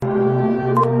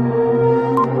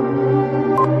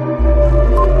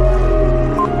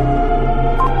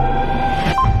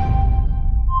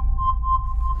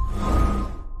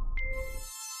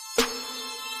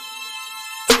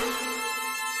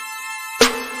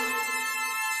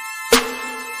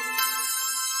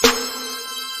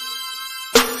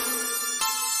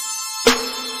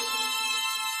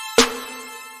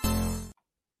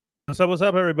What's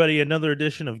up, everybody? Another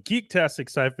edition of Geektastic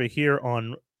Sci-Fi here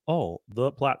on all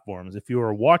the platforms. If you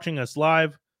are watching us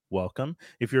live, welcome.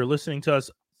 If you're listening to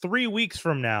us 3 weeks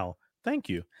from now, thank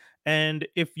you. And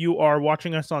if you are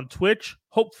watching us on Twitch,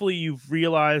 hopefully you've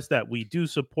realized that we do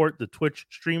support the Twitch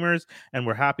streamers, and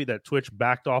we're happy that Twitch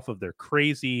backed off of their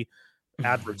crazy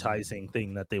advertising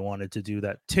thing that they wanted to do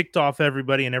that ticked off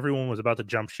everybody and everyone was about to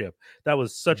jump ship. That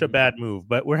was such a bad move,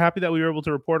 but we're happy that we were able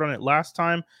to report on it last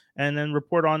time and then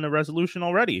report on the resolution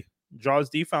already.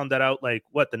 Jaws D found that out like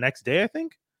the next day, I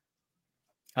think.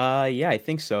 Yeah, I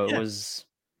think so.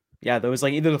 Yeah. That was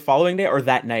like either the following day or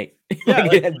that night. Yeah,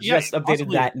 it had just updated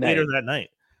possibly that later night. that night.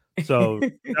 So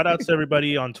shout outs to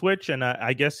everybody on Twitch, and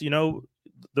I guess the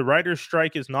writer's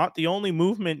strike is not the only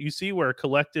movement you see where a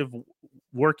collective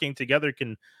working together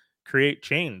can create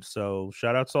change. So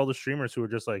shout outs to all the streamers who are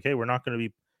just like, hey, we're not going to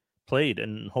be played,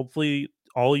 and hopefully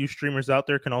all you streamers out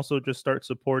there can also just start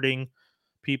supporting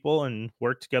people and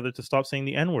work together to stop saying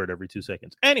the N-word every 2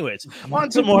 seconds. Anyways, on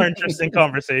to more interesting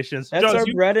conversations. That's our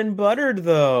bread and butter,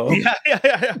 though.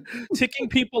 Yeah. Ticking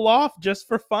people off just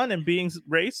for fun and being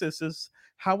racist is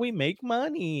how we make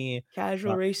money.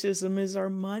 Casual racism is our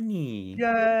money.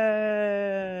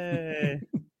 Yay!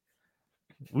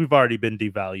 We've already been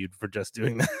devalued for just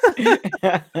doing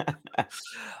that.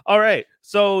 All right.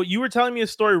 So you were telling me a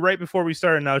story right before we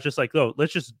started, and I was just like, "Oh,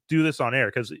 let's just do this on air,"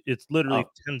 because it's literally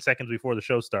 10 seconds before the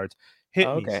show starts. Hit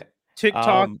me.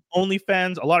 TikTok,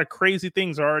 OnlyFans, a lot of crazy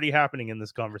things are already happening in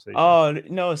this conversation. Oh,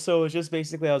 no. So it's just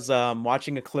basically I was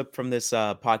watching a clip from this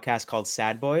podcast called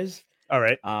Sad Boys. All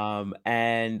right.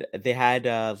 And they had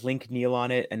Link Neal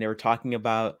on it, and they were talking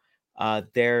about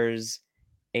there's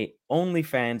a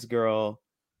OnlyFans girl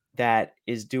that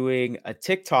is doing a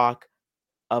TikTok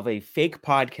of a fake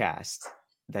podcast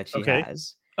that she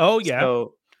has. Oh yeah.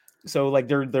 So like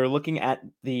they're looking at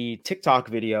the TikTok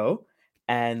video,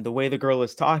 and the way the girl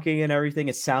is talking and everything,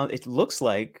 it looks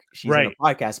like she's in a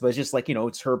podcast, but it's just like,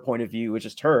 it's her point of view, it's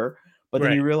just her. But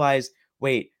then you realize,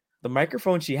 wait, the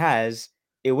microphone she has,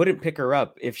 it wouldn't pick her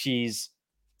up if she's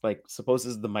like, suppose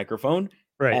this is the microphone,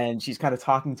 and she's kind of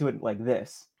talking to it like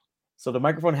this. So the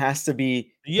microphone has to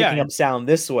be picking up sound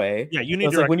this way. Yeah, you need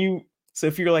to So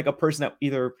if you're like a person that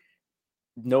either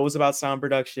knows about sound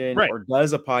production or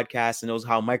does a podcast and knows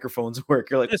how microphones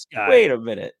work, you're like, wait a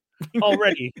minute.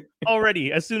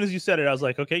 already, as soon as you said it, I was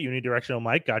like, okay, unidirectional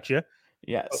mic, gotcha.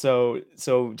 Yeah. So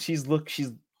she's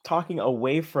talking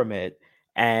away from it,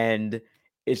 and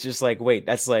it's just like, wait,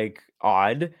 that's like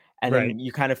odd. And then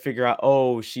you kind of figure out,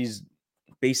 oh, she's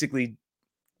basically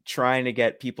trying to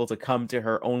get people to come to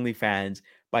her OnlyFans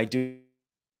by doing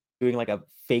like a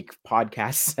fake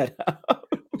podcast setup.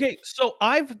 Okay, so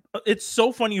it's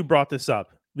so funny you brought this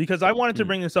up, because I wanted to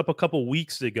bring this up a couple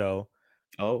weeks ago.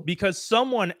 Oh, because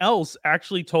someone else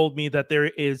actually told me that there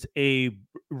is a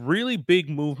really big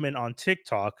movement on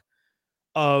TikTok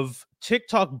of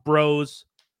TikTok bros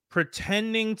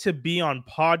pretending to be on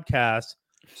podcasts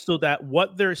so that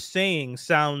what they're saying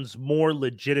sounds more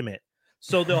legitimate.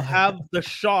 So they'll have the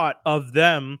shot of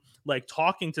them like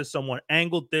talking to someone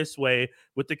angled this way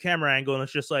with the camera angle, and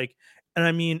it's just like, and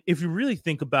I mean, if you really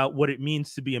think about what it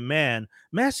means to be a man,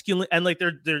 masculine, and like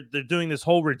they're doing this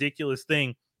whole ridiculous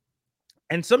thing.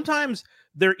 And sometimes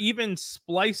they're even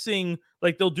splicing,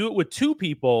 like they'll do it with two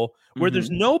people where there's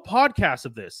no podcast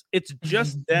of this. It's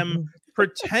just them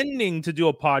pretending to do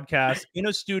a podcast in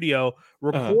a studio,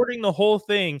 recording the whole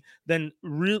thing, then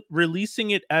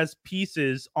releasing it as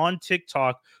pieces on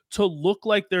TikTok to look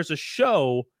like there's a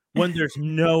show when there's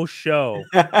no show.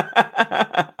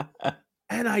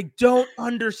 And I don't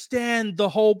understand the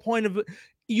whole point of it.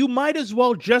 You might as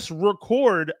well just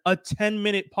record a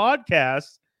 10-minute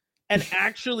podcast and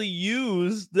actually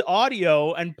use the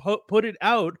audio and put it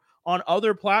out on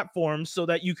other platforms so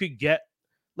that you could get,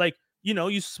 like,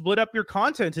 you split up your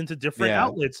content into different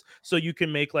outlets, so you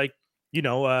can make like,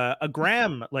 a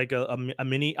gram, like a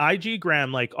mini IG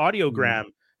gram, like audiogram,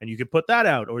 and you can put that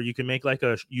out, or you can make like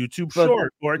a YouTube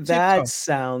short or a TikTok. That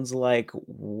sounds like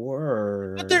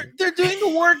work. But they're doing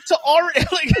the work to already,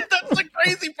 like, that's the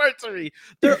crazy part to me.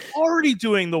 They're already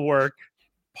doing the work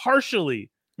partially.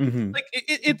 Like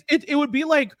it would be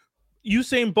like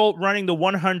Usain Bolt running the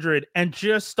 100 and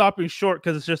just stopping short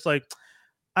because it's just like,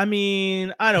 I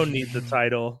mean, I don't need the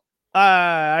title.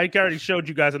 I already showed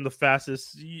you guys I'm the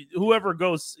fastest. Whoever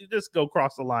goes, just go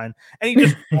cross the line, and he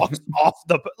just walks off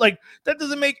the, like, that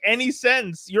doesn't make any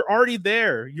sense. You're already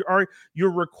there.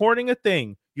 You're recording a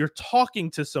thing. You're talking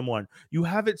to someone. You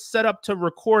have it set up to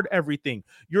record everything.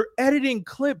 You're editing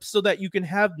clips so that you can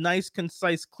have nice,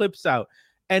 concise clips out.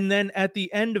 And then at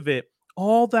the end of it,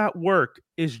 all that work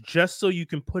is just so you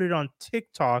can put it on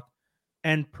TikTok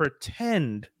and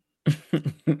pretend.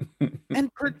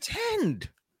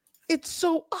 It's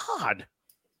so odd.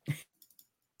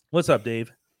 What's up,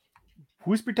 Dave?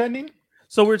 Who's pretending?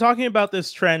 So we're talking about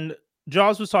this trend.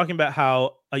 Jaws was talking about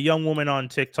how a young woman on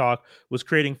TikTok was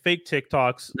creating fake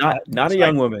TikToks. Not a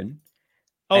young woman.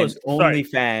 Oh,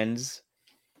 OnlyFans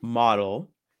model.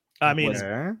 I mean,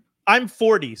 I'm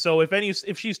 40, so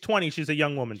if she's 20, she's a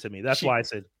young woman to me. That's why I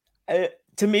said.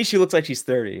 To me, she looks like she's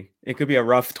 30. It could be a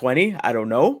rough 20. I don't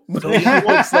know. So she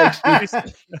looks like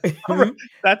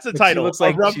that's the title. Looks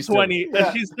like rough she's 20.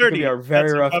 Yeah. She's 30. Be a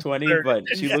very rough 20, 30. But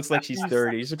she looks like she's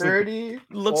 30. She 30.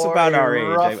 Looks about our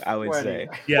age, I would 20. say.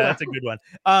 Yeah, that's a good one.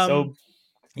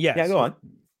 Yeah, go on.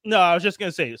 No, I was just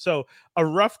gonna say. So a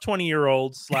rough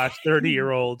 20-year-old /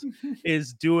 30-year-old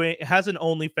has an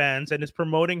OnlyFans and is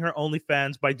promoting her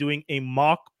OnlyFans by doing a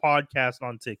mock podcast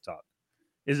on TikTok.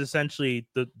 Is essentially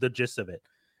the gist of it.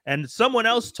 And someone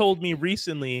else told me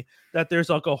recently that there's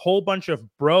like a whole bunch of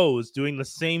bros doing the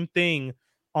same thing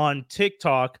on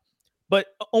TikTok, but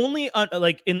only on,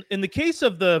 like in the case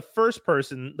of the first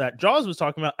person that Jaws was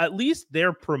talking about, at least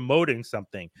they're promoting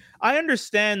something. I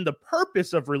understand the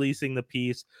purpose of releasing the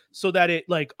piece so that it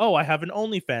like, oh, I have an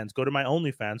OnlyFans, go to my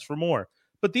OnlyFans for more.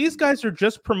 But these guys are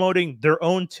just promoting their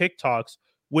own TikToks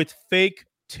with fake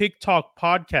TikTok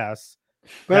podcasts.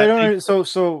 But I don't.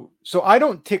 So I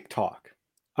don't TikTok.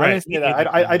 Right.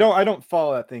 I don't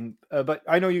follow that thing. But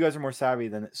I know you guys are more savvy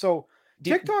than it. So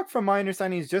TikTok, from my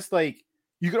understanding, is just like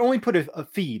you can only put a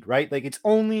feed, right? Like it's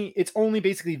only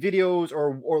basically videos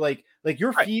or like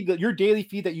your feed, your daily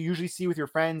feed that you usually see with your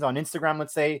friends on Instagram.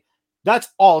 Let's say that's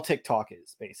all TikTok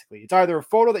is basically. It's either a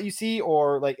photo that you see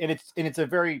or like, and it's a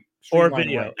very or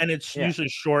video, way. And it's usually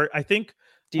short. I think.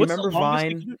 Do you remember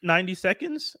Vine? 90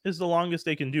 seconds is the longest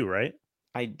they can do, right?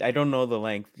 I don't know the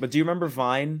length, but do you remember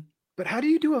Vine? But how do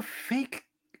you do a fake?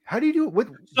 How do you do it? What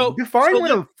define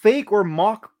what a fake or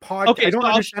mock podcast? Okay, I don't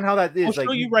understand how that is. I'll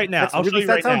show you right now.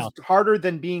 That sounds harder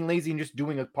than being lazy and just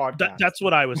doing a podcast. That's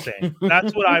what I was saying.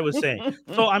 That's what I was saying.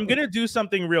 So I'm gonna do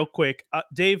something real quick,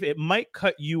 Dave. It might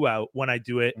cut you out when I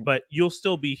do it, but you'll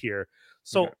still be here.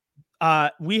 So. Okay.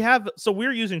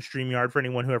 We're using StreamYard for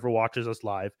anyone who ever watches us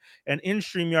live. And in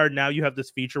StreamYard now you have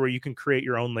this feature where you can create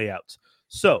your own layouts.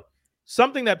 So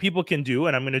something that people can do,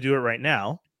 and I'm going to do it right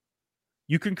now.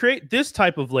 You can create this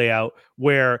type of layout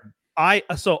where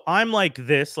I'm like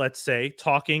this, let's say,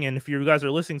 talking. And if you guys are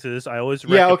listening to this, I always see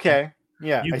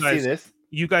this.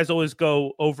 You guys always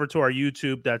go over to our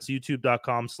YouTube. That's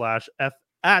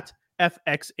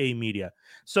youtube.com/FXA Media.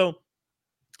 So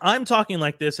I'm talking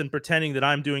like this and pretending that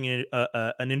I'm doing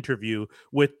an interview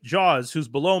with Jaws, who's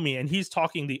below me, and he's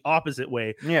talking the opposite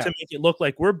way to make it look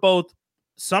like we're both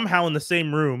somehow in the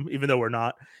same room, even though we're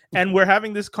not, and we're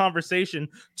having this conversation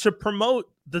to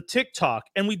promote the TikTok.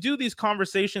 And we do these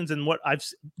conversations, and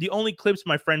the only clips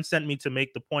my friend sent me to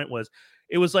make the point was,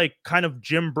 it was like kind of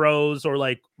Jim Bros or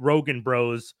like Rogan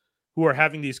Bros who are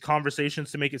having these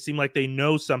conversations to make it seem like they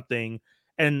know something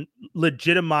and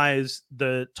legitimize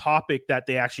the topic that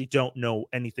they actually don't know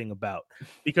anything about.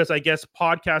 Because I guess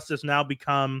podcast has now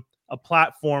become a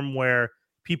platform where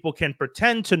people can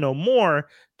pretend to know more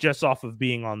just off of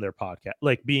being on their podcast,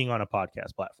 like being on a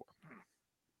podcast platform.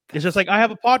 It's just like, I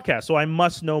have a podcast, so I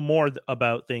must know more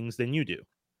about things than you do.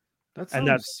 That's what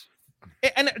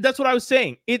I was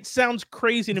saying. It sounds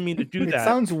crazy to me to do that.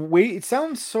 It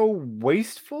sounds so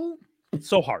wasteful. It's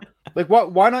so hard. Like,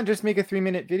 what? Why not just make a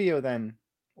 3-minute video then?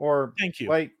 Or thank you.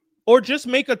 Like, or just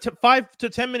make a 5 to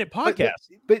 10 minute podcast.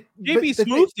 But JB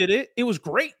Smoove did it. It was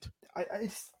great.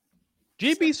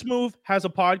 JB Smoove has a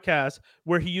podcast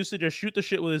where he used to just shoot the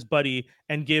shit with his buddy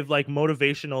and give like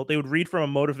motivational. They would read from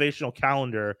a motivational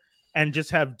calendar and just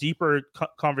have deeper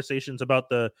conversations about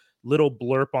the little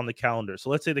blurb on the calendar. So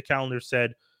let's say the calendar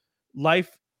said,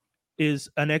 life is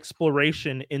an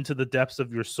exploration into the depths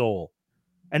of your soul.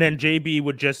 And then JB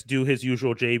would just do his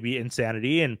usual JB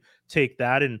insanity and take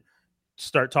that and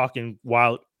start talking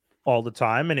wild all the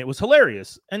time. And it was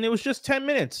hilarious. And it was just 10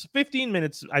 minutes, 15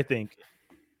 minutes, I think.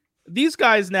 These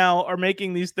guys now are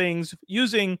making these things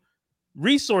using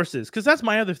resources, because that's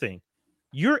my other thing.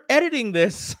 You're editing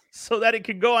this so that it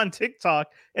can go on TikTok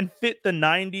and fit the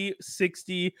 90,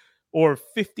 60, or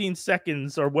 15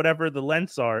 seconds or whatever the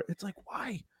lengths are. It's like,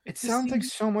 why? It sounds like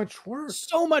so much work.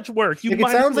 So much work. It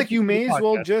sounds like you may as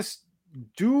well just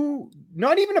do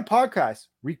not even a podcast.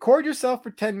 Record yourself for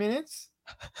 10 minutes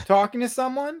talking to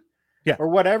someone or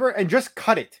whatever and just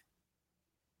cut it.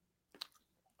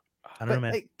 I don't know,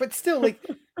 man. But still, like,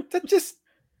 that just,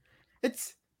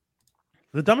 it's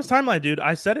The dumbest timeline, dude.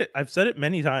 I said it. I've said it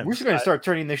many times. We're just going to start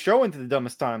turning the show into the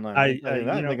dumbest timeline.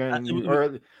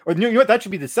 Or you know what? That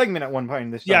should be the segment at one point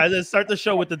in this show. Yeah, let's start the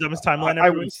show with the dumbest timeline. I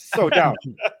was so down.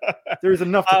 There's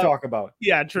enough to talk about.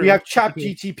 Yeah, true. We have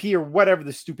ChatGPT or whatever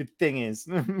the stupid thing is.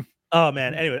 Oh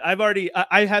man. Anyway,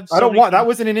 I have. I don't want. That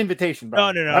wasn't an invitation,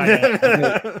 bro.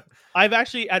 No. I've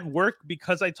actually at work,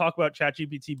 because I talk about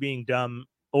ChatGPT being dumb,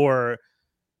 or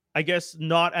I guess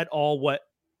not at all what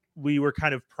we were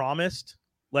kind of promised.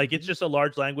 Like, it's just a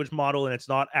large language model, and it's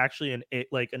not actually an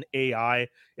AI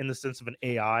in the sense of an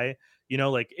AI. You know,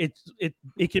 like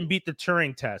it can beat the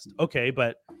Turing test. Okay,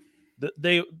 but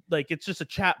it's just a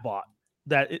chat bot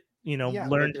that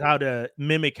learned how to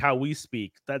mimic how we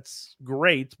speak. That's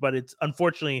great, but it's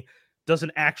unfortunately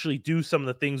doesn't actually do some of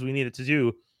the things we need it to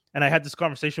do. And I had this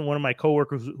conversation with one of my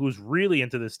coworkers who's really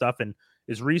into this stuff and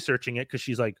is researching it, because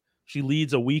she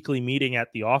leads a weekly meeting at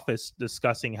the office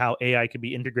discussing how AI can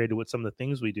be integrated with some of the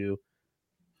things we do.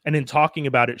 And in talking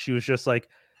about it, she was just like,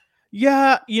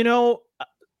 yeah,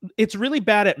 it's really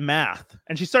bad at math.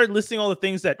 And she started listing all the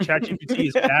things that ChatGPT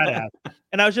is bad at.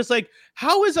 And I was just like,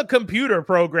 how is a computer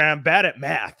program bad at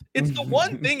math? It's the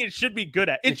one thing it should be good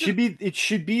at. It should be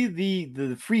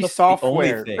the free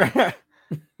software.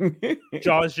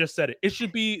 Jaws just said it. It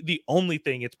should be the only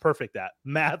thing it's perfect at,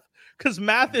 math. Because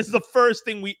math is the first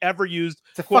thing we ever used.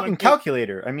 It's a fucking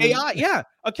calculator. I mean, AI, yeah.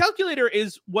 A calculator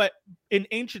is what in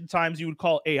ancient times you would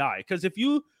call AI. Because if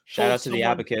you shout out to the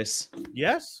abacus.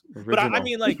 Yes. Original. But I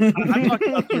mean, like, I'm talking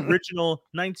about the original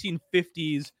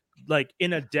 1950s, like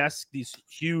in a desk, these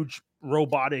huge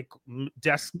robotic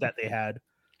desks that they had,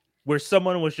 where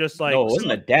someone was just like, no, it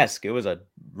wasn't a desk, it was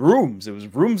rooms. It was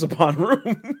rooms upon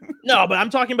room. No, but I'm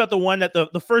talking about the one that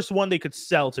the first one they could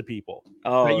sell to people.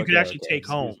 Oh, that you could actually take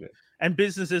home. And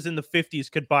businesses in the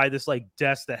 50s could buy this like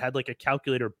desk that had like a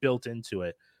calculator built into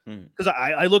it. Because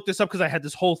I looked this up because I had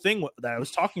this whole thing that I was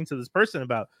talking to this person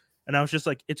about. And I was just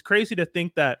like, it's crazy to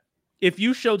think that if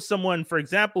you showed someone, for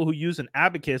example, who used an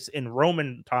abacus in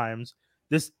Roman times,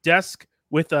 this desk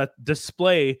with a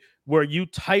display where you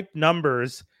type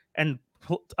numbers and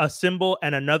a symbol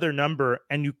and another number,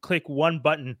 and you click one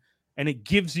button and it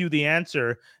gives you the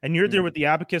answer, and you're there with the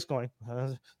abacus going,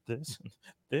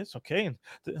 this, okay.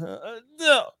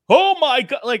 Oh my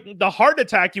God. Like the heart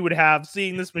attack you would have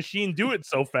seeing this machine do it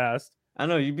so fast. I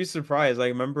know, you'd be surprised. I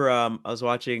remember I was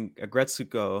watching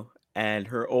Agretsuko, and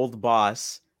her old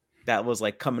boss that was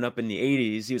like coming up in the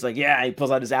 80s. He was like, yeah, he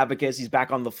pulls out his abacus. He's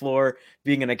back on the floor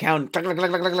being an accountant.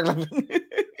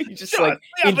 He just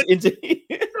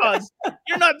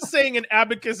you're not saying an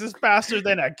abacus is faster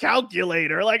than a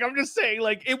calculator. Like, I'm just saying,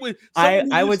 like, it would.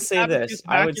 I would say this.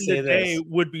 I would say this.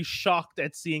 Would be shocked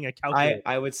at seeing a calculator.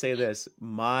 I would say this.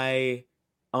 My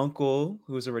uncle,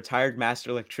 who's a retired master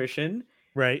electrician,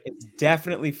 right, it's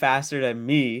definitely faster than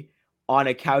me on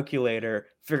a calculator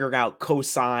figuring out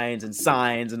cosines and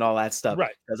sines and all that stuff.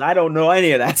 Right. Because I don't know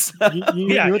any of that stuff.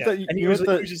 And he was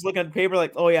just looking at the paper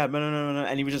like, oh yeah, no.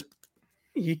 And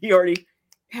he already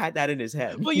had that in his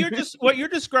head. But what you're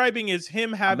describing is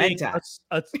him having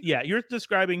you're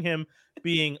describing him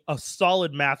being a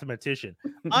solid mathematician.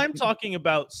 I'm talking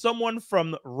about someone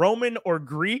from Roman or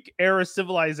Greek era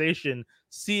civilization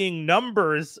seeing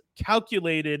numbers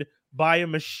calculated by a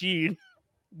machine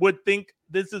would think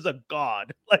this is a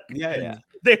god. Like,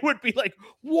 they would be like,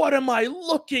 what am I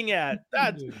looking at?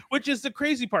 That's which is the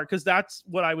crazy part, because that's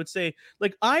what I would say.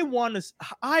 Like, I want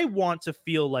to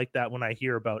feel like that when I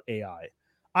hear about AI.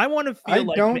 I want to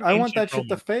feel I want that shit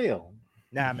to fail.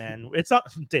 Nah, man, it's not,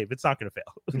 Dave. It's not going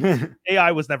to fail.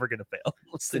 AI was never going to fail.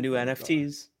 It's the new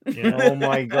NFTs. Oh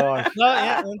my god.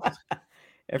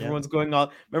 Everyone's going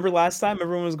all. Remember last time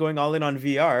everyone was going all in on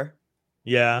VR.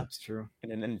 Yeah, that's true.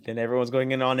 And then everyone's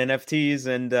going in on NFTs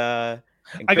and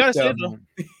I gotta say though,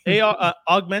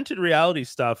 augmented reality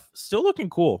stuff still looking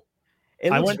cool.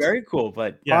 It looks very cool,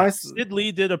 but Sid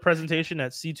Lee did a presentation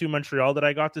at C2 Montreal that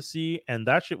I got to see, and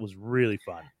that shit was really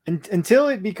fun. Until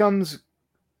it becomes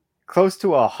close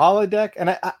to a holodeck,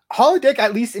 and holodeck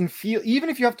at least in feel, even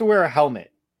if you have to wear a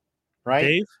helmet, right?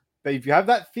 Dave? But if you have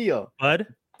that feel, bud,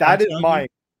 that's my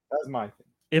thing.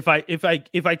 If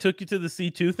I took you to the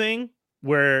C2 thing,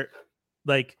 where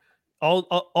like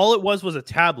all it was a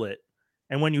tablet,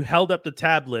 and when you held up the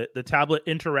tablet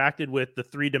interacted with the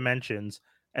 3 dimensions,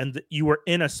 and you were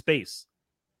in a space.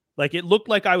 Like, it looked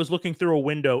like I was looking through a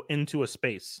window into a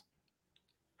space.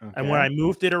 Okay. And when I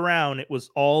moved it around, it was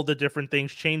all the different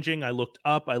things changing. I looked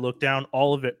up, I looked down,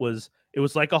 all of it was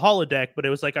like a holodeck, but it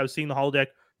was like I was seeing the holodeck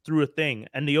through a thing.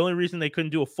 And the only reason they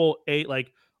couldn't do a full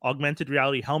augmented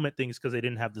reality helmet thing is because they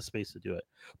didn't have the space to do it.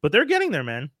 But they're getting there,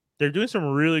 man. They're doing some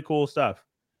really cool stuff.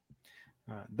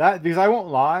 That because I won't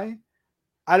lie,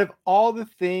 out of all the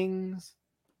things,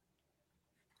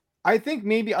 I think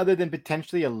maybe other than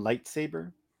potentially a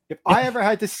lightsaber, if I ever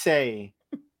had to say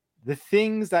the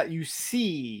things that you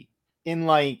see in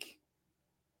like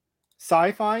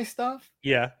sci-fi stuff,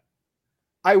 yeah,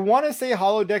 I want to say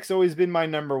holodeck's always been my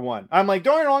number one. I'm like,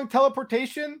 don't get me wrong,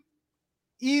 teleportation,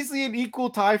 easily an equal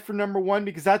tie for number one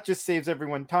because that just saves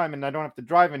everyone time and I don't have to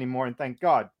drive anymore, and thank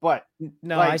God. But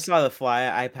no, I saw the fly.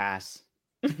 I pass.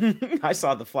 I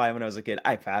saw the fly when I was a kid.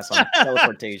 I pass on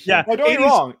teleportation. Yeah, don't get me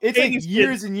wrong. It's like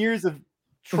years and years of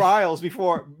trials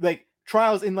before, like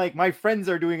trials in like my friends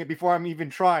are doing it before I'm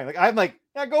even trying. Like I'm like,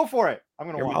 yeah, go for it. I'm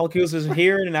gonna. Your molecules is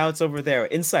here and now it's over there,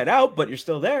 inside out, but you're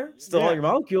still there. Still all your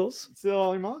molecules. Still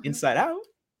all your molecules. Inside out.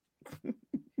 You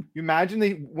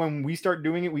imagine when we start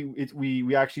doing it,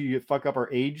 we actually fuck up our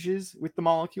ages with the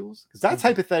molecules because that's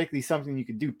hypothetically something you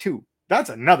could do too. That's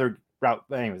another route.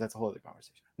 But anyways, that's a whole other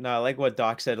conversation. No, I like what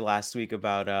Doc said last week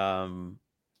about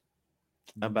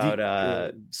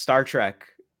Star Trek.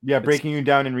 Yeah, breaking you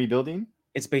down and rebuilding.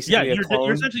 It's basically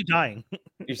you're essentially dying.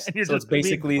 So it's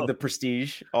basically the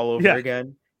Prestige all over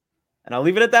again. And I'll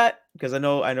leave it at that because I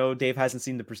know Dave hasn't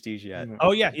seen the Prestige yet.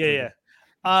 Oh yeah.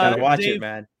 Gotta watch it,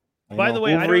 man. By the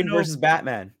way, Wolverine versus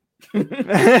Batman. Wolverine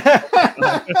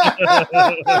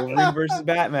versus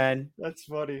Batman. That's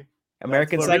funny.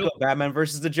 American Psycho. Batman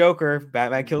versus the Joker.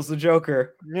 Batman kills the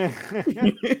Joker.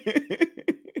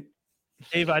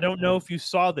 Dave, I don't know if you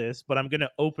saw this, but I'm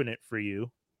gonna open it for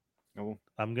you. Oh.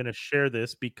 I'm gonna share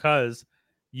this because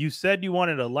you said you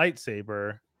wanted a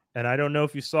lightsaber, and I don't know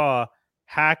if you saw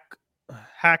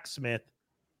Hacksmith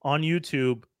on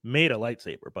YouTube made a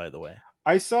lightsaber. By the way,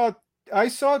 I saw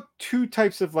two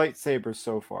types of lightsabers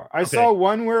so far. I saw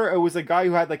one where it was a guy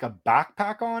who had like a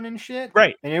backpack on and shit.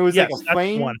 Right. And it was like a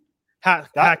flame. One.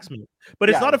 Hacksmith. But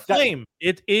it's not a flame.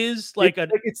 It is like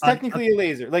it's technically a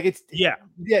laser. Like it's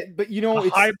but you know,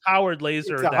 it's high powered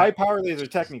laser. It's a high powered laser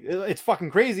technique. It's fucking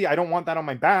crazy. I don't want that on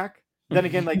my back. Then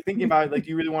again, like thinking about it, like,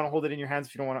 do you really want to hold it in your hands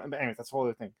if you don't want to? But anyways, that's a whole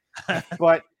other thing.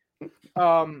 But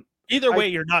either way,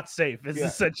 you're not safe. Is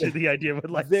essentially the idea with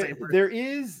lightsaber. There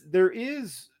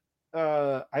is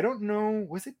I don't know,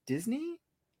 was it Disney?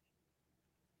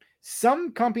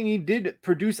 Some company did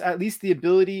produce at least the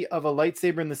ability of a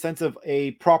lightsaber in the sense of a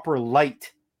proper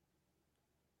light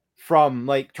from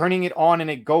like turning it on and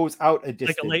it goes out a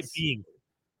distance. Like a light beam.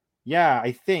 Yeah,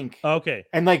 I think. Okay.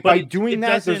 And like by doing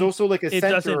that, there's also like a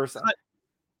sensor or something.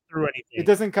 Through anything. It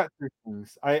doesn't cut through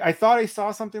things. I thought I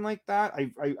saw something like that.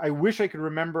 I wish I could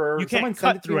remember. You can't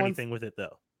cut through anything with it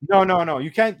though. No.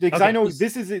 You can't, because I know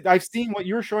this is it. I've seen what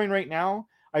you're showing right now.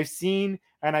 I've seen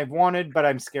and I've wanted, but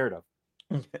I'm scared of.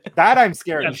 That I'm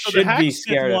scared of. So should be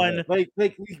scared of it.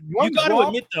 Like you got to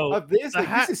admit though, of this, the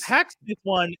Hacksmith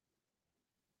one.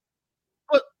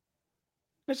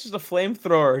 It's just a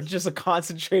flamethrower. It's just a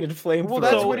concentrated flamethrower. Well,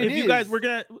 that's what it is. You guys,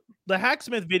 the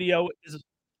Hacksmith video is.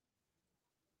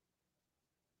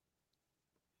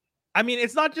 I mean,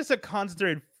 it's not just a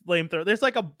concentrated flamethrower. There's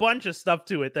like a bunch of stuff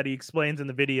to it that he explains in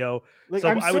the video. Like, so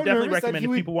I would definitely recommend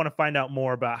if people want to find out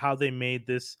more about how they made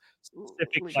this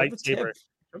specific lightsaber.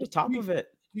 The top of it.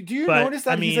 Do you notice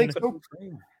that he's like so?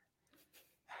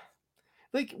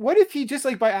 Like, what if he just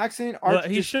like by accident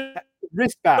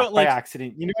wrist back by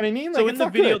accident? You know what I mean? Like, so in the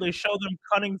video, they show them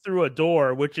cutting through a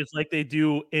door, which is like they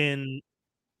do in.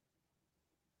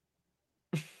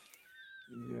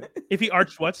 If he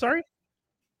arched what? Sorry.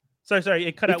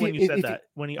 It cut out when you said that.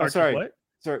 When he arched what?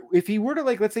 Sorry. If he were to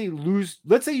like, let's say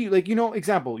you like, you know,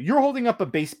 example, you're holding up a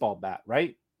baseball bat,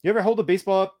 right? You ever hold a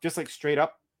baseball up just like straight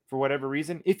up for whatever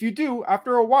reason? If you do,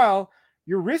 after a while,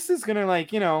 your wrist is gonna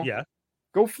like, you know,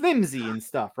 go flimsy and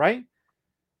stuff, right?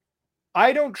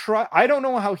 I don't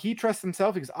know how he trusts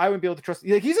himself because I wouldn't be able to trust.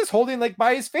 Like, he's just holding like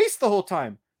by his face the whole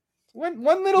time. One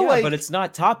little like, but it's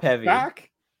not top heavy. Back.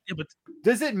 Yeah, but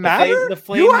does it matter? The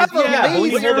flame you have a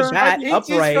when you hold the bat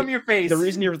upright from your face. The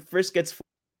reason your wrist gets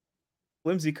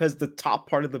flimsy because the top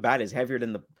part of the bat is heavier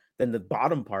than the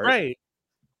bottom part. Right.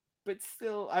 But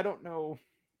still, I don't know.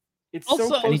 It's also, so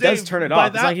close. And he does turn it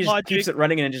off. It's like he just keeps it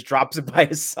running and just drops it by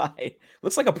his side.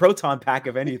 Looks like a proton pack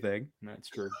of anything. That's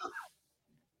true.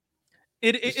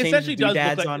 It essentially does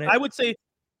look like, I would say,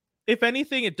 if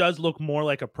anything, it does look more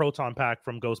like a proton pack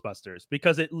from Ghostbusters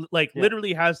because it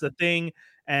literally has the thing.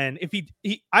 And if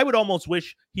I would almost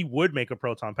wish he would make a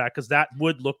proton pack because that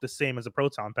would look the same as a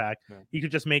proton pack. Yeah. He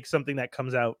could just make something that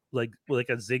comes out like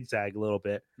a zigzag a little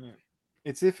bit. Yeah.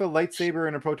 It's if a lightsaber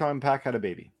and a proton pack had a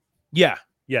baby. Yeah,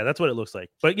 that's what it looks like.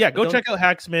 But yeah, go check out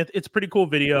Hacksmith. It's a pretty cool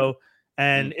video,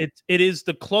 and it is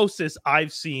the closest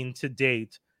I've seen to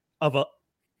date of a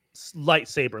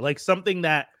lightsaber, like something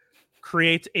that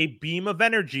creates a beam of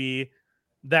energy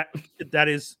that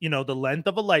is, you know, the length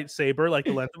of a lightsaber, like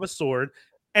the length of a sword,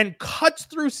 and cuts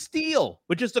through steel,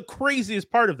 which is the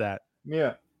craziest part of that.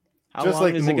 Yeah. How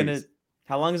long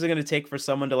is it gonna take for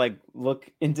someone to like look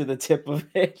into the tip of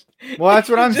it? Well, that's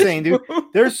what I'm saying, dude.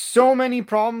 There's so many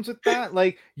problems with that.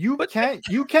 Like you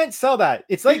can't sell that.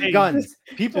 It's like guns.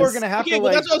 People are gonna have to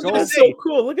like. That's what I was gonna say. So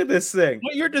cool. Look at this thing.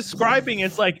 What you're describing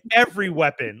is like every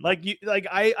weapon. Like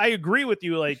I agree with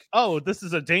you. Like, oh, this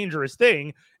is a dangerous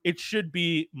thing. It should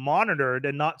be monitored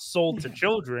and not sold to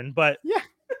children. But yeah,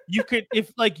 you could,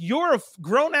 if like you're a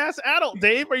grown ass adult,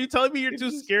 Dave. Are you telling me you're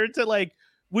too scared to like?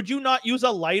 Would you not use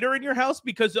a lighter in your house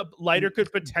because a lighter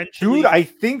could potentially? Dude, I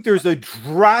think there's a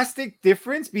drastic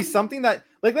difference. Be something that,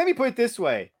 like, let me put it this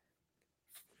way: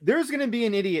 there's going to be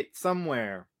an idiot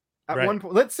somewhere at one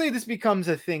point. Let's say this becomes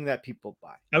a thing that people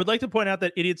buy. I would like to point out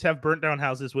that idiots have burnt down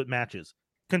houses with matches.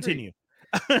 Continue.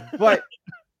 But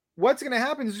what's going to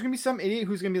happen is there's going to be some idiot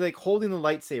who's going to be like holding the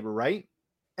lightsaber, right?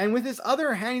 And with his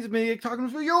other hand, he's going to be like talking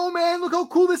to him, yo, man, look how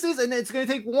cool this is. And it's going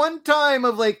to take one time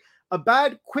of like a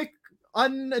bad, quick,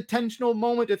 unintentional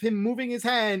moment of him moving his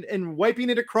hand and wiping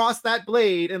it across that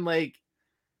blade. And like,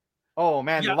 oh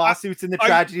man, the lawsuits and the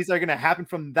tragedies are going to happen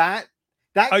from that.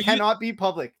 That cannot be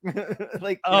public.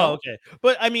 Like, okay.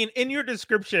 But I mean, in your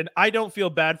description, I don't feel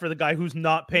bad for the guy who's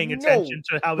not paying attention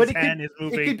to how his hand is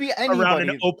moving. It could be around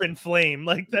an open flame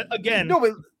like that. Again, no,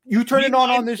 but you turn it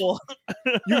on this.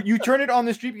 you turn it on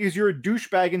the street because you're a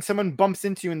douchebag and someone bumps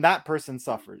into you and that person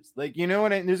suffers. Like, you know what?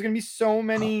 There's gonna be so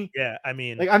many. Yeah, I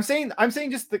mean, like I'm saying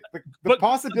just the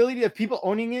possibility of people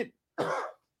owning it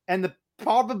and the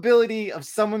probability of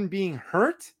someone being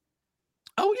hurt.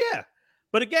 Oh yeah.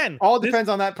 But again, all depends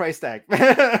on that price tag.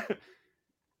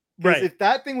 Right. If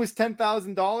that thing was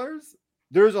 $10,000,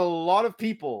 there's a lot of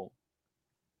people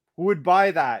who would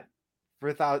buy that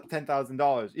for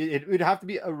 $10,000. It would have to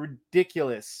be a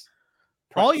ridiculous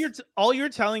price. All you're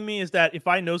telling me is that if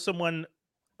I know someone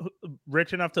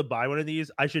rich enough to buy one of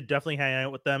these, I should definitely hang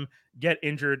out with them, get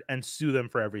injured, and sue them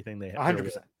for everything they have.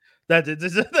 100%. That's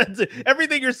it.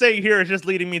 Everything you're saying here is just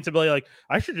leading me to be like,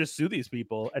 I should just sue these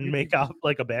people and make out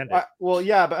like a bandit. Well,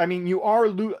 yeah, but I mean, you are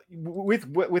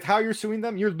with how you're suing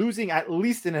them, you're losing at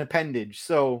least an appendage.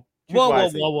 So whoa!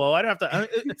 I don't have to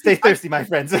stay thirsty, my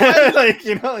friends. Like,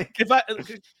 you know, like if I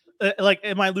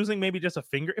am I losing maybe just a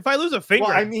finger? If I lose a finger,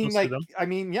 well, I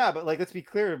mean, yeah, but like, let's be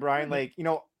clear, Brian. Like, you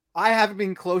know, I haven't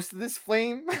been close to this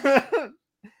flame.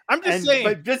 I'm just saying,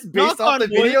 but just based off the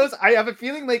videos, I have a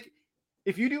feeling like.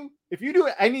 If you do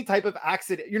any type of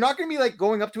accident, you're not gonna be like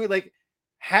going up to it like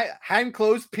hand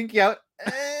closed, pinky out,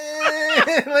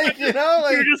 like, you know,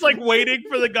 like you're just like waiting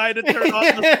for the guy to turn on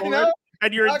the sword, you know?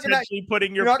 And you're intentionally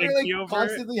putting your pinky over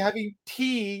constantly having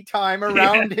tea time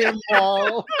around him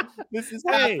while this is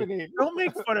happening. Don't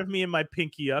make fun of me and my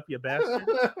pinky up, you bastard.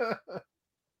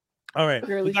 All right,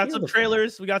 we got some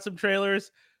trailers.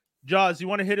 Jaws, you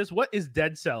want to hit us? What is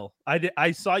Dead Cell?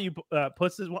 I saw you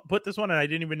put this one, and I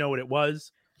didn't even know what it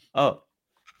was. Oh,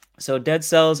 so Dead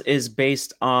Cells is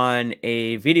based on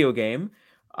a video game.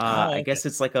 Okay. I guess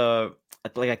it's like a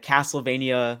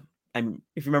Castlevania. If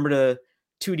you remember the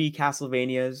 2D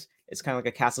Castlevanias, it's kind of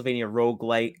like a Castlevania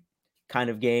roguelite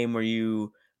kind of game where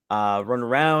you run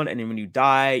around, and then when you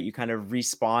die, you kind of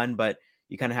respawn, but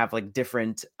you kind of have like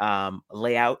different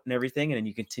layout and everything, and then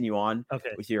you continue on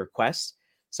with your quest.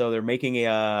 So they're making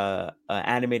a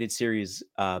animated series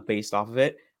based off of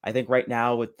it. I think right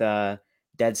now with the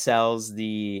Dead Cells,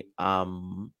 the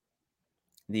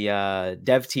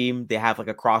dev team, they have like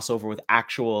a crossover with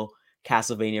actual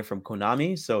Castlevania from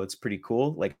Konami. So it's pretty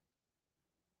cool. Like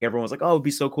everyone was like, oh, it'd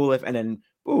be so cool if, and then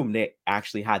boom, they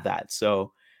actually had that.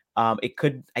 So I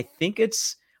think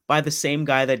it's by the same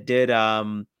guy that did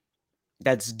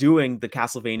that's doing the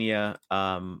Castlevania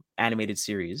animated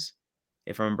series,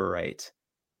 if I remember right.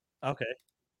 Okay.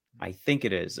 I think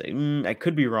it is. I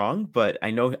could be wrong, but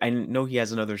I know he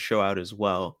has another show out as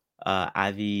well.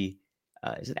 Avi,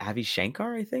 is it Avi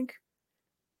Shankar? I think.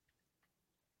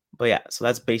 But yeah, so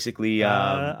that's basically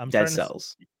Dead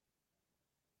Cells.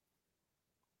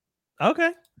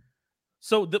 Okay.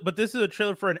 So, but this is a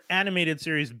trailer for an animated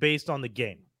series based on the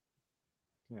game.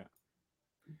 Yeah.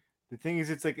 The thing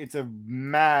is, it's a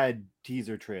mad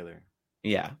teaser trailer.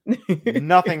 Yeah.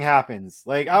 Nothing happens.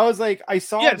 Like I was like, I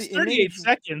saw the 38 image.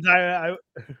 Seconds.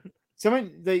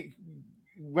 Someone like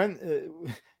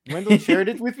Wendell shared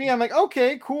it with me. I'm like,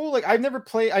 okay, cool. Like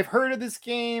I've heard of this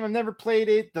game. I've never played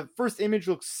it. The first image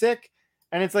looks sick.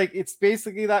 And it's like, it's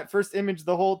basically that first image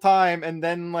the whole time. And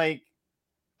then like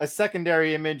a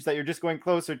secondary image that you're just going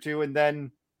closer to. And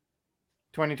then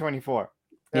 2024.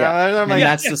 Yeah, and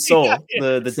that's the soul.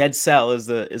 The dead cell is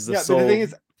the soul. But the thing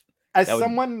is, as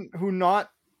someone who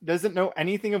doesn't know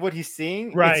anything of what he's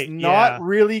seeing, right? It's not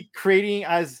really creating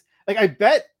as like I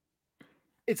bet.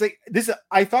 It's like this.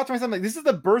 I thought to myself, like, this is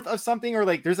the birth of something, or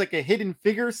like there's like a hidden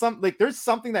figure, something like there's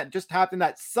something that just happened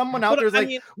that someone out there's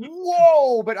like,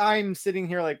 whoa! But I'm sitting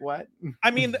here like, what?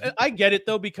 I mean, I get it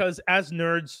though, because as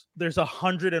nerds, there's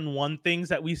 101 things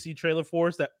that we see trailers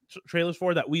for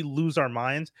that we lose our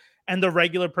minds, and the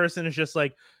regular person is just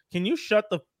like, can you shut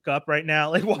the fuck up right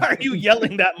now? Like, why are you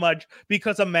yelling that much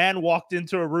because a man walked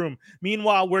into a room?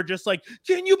 Meanwhile, we're just like,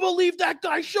 can you believe that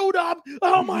guy showed up?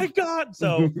 Oh my god!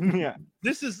 So yeah.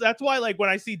 That's why, like, when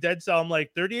I see Dead Cell, I'm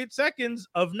like 38 seconds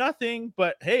of nothing.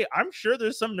 But hey, I'm sure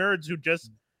there's some nerds who just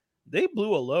they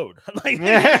blew a load. Like,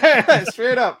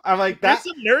 straight up. I'm like, there's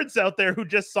some nerds out there who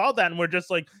just saw that and were just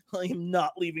like, I am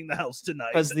not leaving the house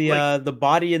tonight. Because the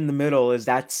body in the middle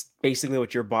that's basically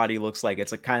what your body looks like.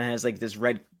 It's like kind of has like this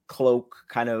red cloak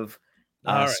kind of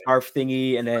scarf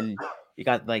thingy, and then you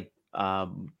got like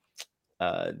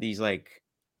these like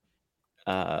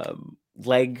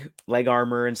leg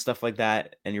armor and stuff like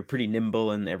that, and you're pretty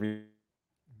nimble and everything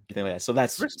like that. So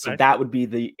that would be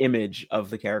the image of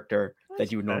the character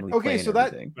that you would normally play. So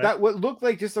that what looked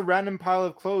like just a random pile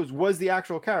of clothes was the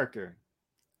actual character.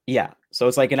 Yeah, so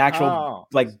it's like an actual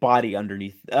like body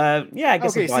underneath. I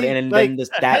guess a body, and then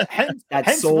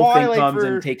that soul thing comes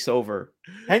and takes over.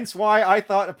 Hence why I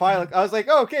thought a pilot. I was like,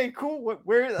 okay, cool.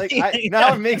 Where like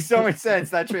now it makes so much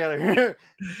sense, that trailer.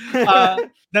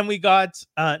 Then we got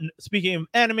speaking of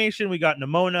animation, we got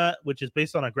Nimona, which is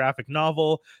based on a graphic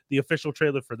novel. The official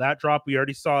trailer for that drop. We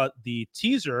already saw the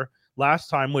teaser last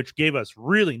time, which gave us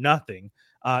really nothing.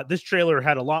 This trailer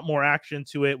had a lot more action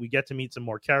to it. We get to meet some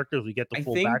more characters. We get the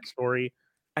full backstory.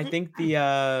 I think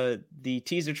the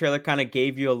teaser trailer kind of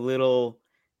gave you a little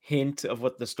hint of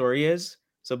what the story is.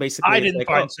 So basically, I didn't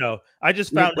find so. I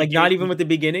just found like not even with the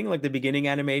beginning, like the beginning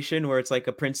animation where it's like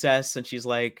a princess and she's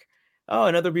like, "Oh,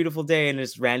 another beautiful day," and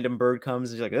this random bird comes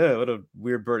and she's like, "Oh, what a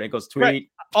weird bird!" And it goes tweet. Right.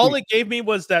 All it gave me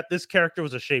was that this character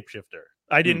was a shapeshifter.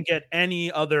 I didn't get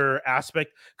any other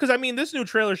aspect, because I mean, this new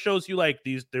trailer shows you like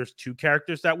there's two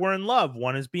characters that were in love.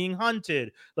 One is being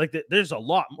hunted. Like there's a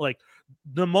lot. Like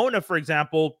Nimona, for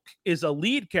example, is a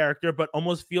lead character, but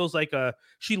almost feels like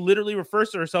she literally refers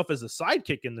to herself as a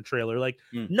sidekick in the trailer. Like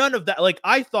none of that. Like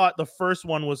I thought the first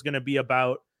one was going to be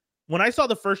about. When I saw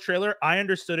the first trailer, I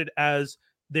understood it as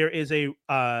there is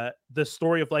the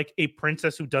story of like a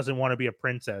princess who doesn't want to be a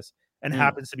princess and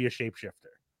happens to be a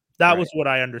shapeshifter. That was what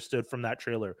I understood from that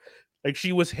trailer. Like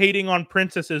she was hating on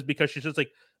princesses because she's just like,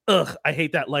 ugh, I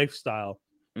hate that lifestyle.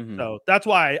 So that's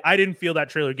why I didn't feel that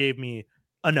trailer gave me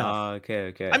enough.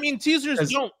 Okay. I mean,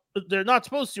 teasers they're not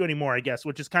supposed to anymore, I guess,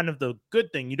 which is kind of the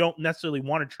good thing. You don't necessarily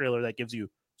want a trailer that gives you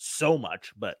so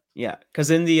much, but yeah, because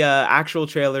in the actual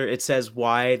trailer, it says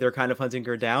why they're kind of hunting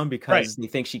her down because they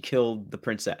think she killed the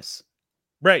princess.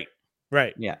 Right.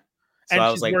 Yeah. So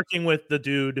and she's working with the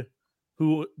dude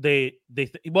who they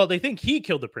think he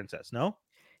killed the princess. No,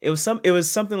 it was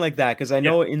something like that, because I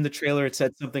know in the trailer it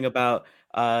said something about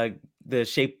the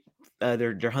shape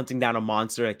they're hunting down a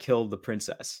monster that killed the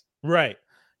princess. Right.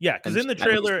 Yeah, because in the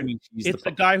trailer it's the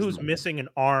guy who's missing an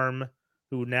arm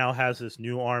who now has this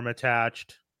new arm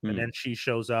attached, and then she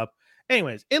shows up.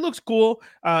 Anyways, it looks cool.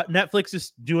 Netflix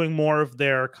is doing more of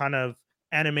their kind of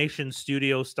animation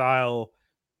studio style.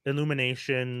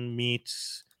 Illumination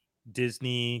meets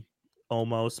Disney,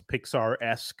 almost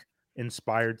Pixar-esque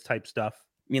inspired type stuff.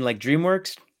 I mean, like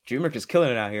DreamWorks is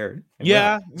killing it out here.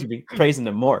 Yeah, to be praising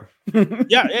them more.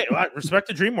 Yeah, respect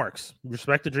to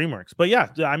DreamWorks. But yeah,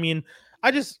 I mean, I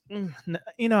just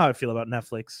you know how I feel about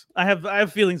Netflix. I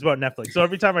have feelings about Netflix. So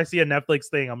every time I see a Netflix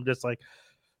thing, I'm just like,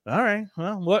 all right,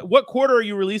 well, what quarter are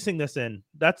you releasing this in?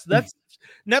 That's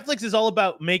Netflix is all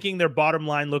about making their bottom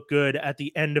line look good at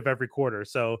the end of every quarter.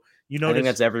 So I think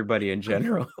that's everybody in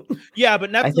general. Yeah,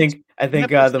 but Netflix. I think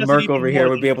the Merc over here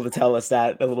would be able to tell us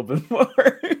that a little bit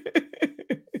more.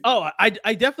 Oh, I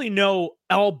definitely know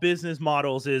all business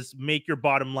models is make your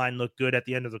bottom line look good at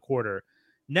the end of the quarter.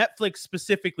 Netflix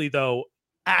specifically, though,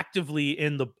 actively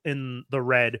in the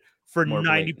red for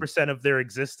 90% of their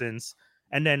existence,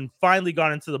 and then finally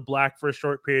got into the black for a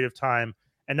short period of time.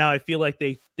 And now I feel like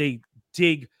they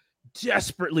dig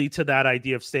desperately to that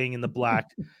idea of staying in the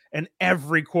black. And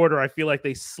every quarter I feel like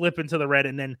they slip into the red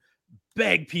and then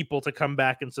beg people to come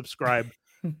back and subscribe.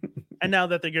 And now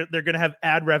that they're going to have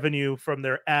ad revenue from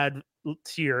their ad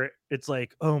tier, it's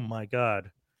like, oh my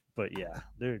God. But yeah,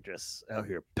 they're just out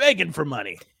here begging for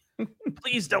money.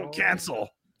 Please don't cancel.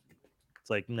 It's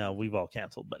like, no, we've all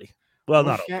canceled, buddy.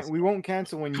 Well, we won't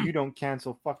cancel when you don't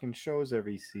cancel fucking shows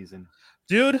every season,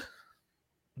 dude.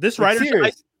 This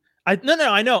writer's I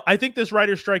know. I think this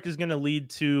writer's strike is going to lead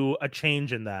to a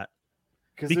change in that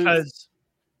because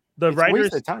the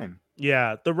writers waste of time.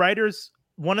 Yeah, the writers.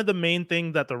 One of the main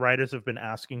things that the writers have been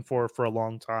asking for a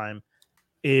long time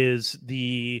is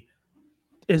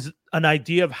an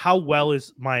idea of how well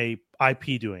is my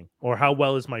IP doing, or how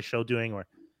well is my show doing,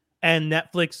 and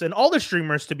Netflix and all the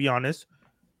streamers, to be honest,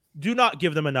 do not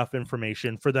give them enough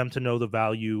information for them to know the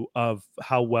value of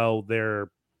how well their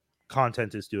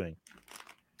content is doing.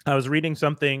 I was reading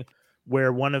something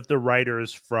where one of the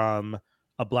writers from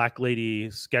a Black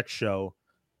Lady sketch show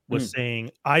was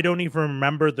saying, I don't even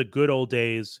remember the good old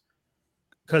days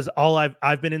because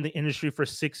I've been in the industry for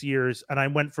 6 years and I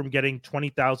went from getting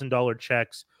 $20,000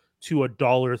 checks to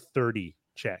 $1.30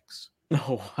 checks.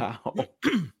 Oh, wow.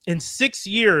 In 6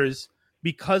 years,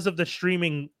 because of the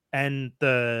streaming and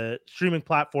the streaming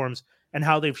platforms and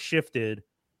how they've shifted,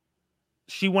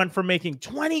 she went from making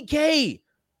 $20K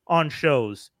on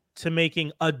shows to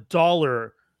making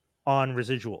 $1 on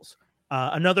residuals.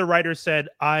 Another writer said,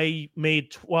 I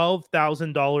made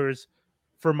 $12,000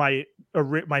 for my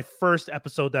first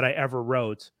episode that I ever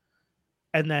wrote.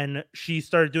 And then she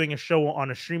started doing a show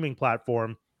on a streaming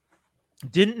platform.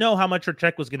 Didn't know how much her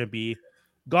check was going to be.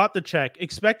 Got the check.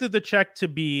 Expected the check to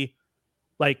be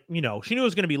like, she knew it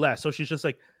was going to be less. So she's just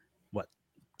like, what,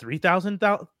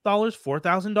 $3,000,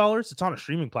 $4,000? It's on a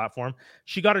streaming platform.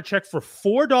 She got a check for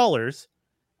 $4.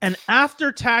 And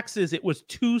after taxes, it was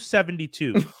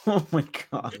 $272. Oh my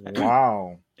god!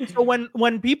 Wow. So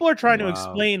when people are trying to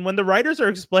explain, when the writers are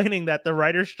explaining that the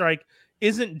writer's strike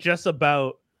isn't just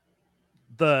about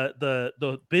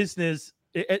the business,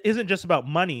 it isn't just about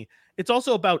money. It's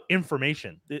also about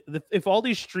information. If all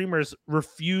these streamers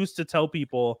refuse to tell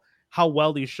people how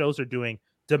well these shows are doing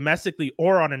domestically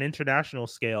or on an international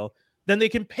scale, then they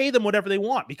can pay them whatever they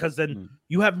want, because then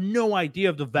you have no idea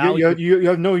of the value. You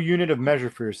have no unit of measure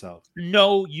for yourself.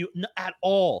 No, at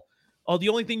all. The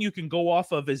only thing you can go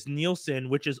off of is Nielsen,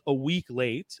 which is a week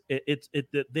late.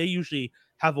 They usually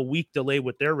have a week delay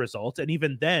with their results, and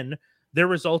even then, their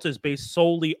result is based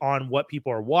solely on what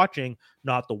people are watching,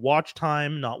 not the watch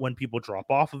time, not when people drop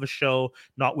off of a show,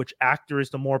 not which actor is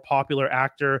the more popular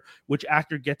actor, which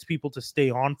actor gets people to stay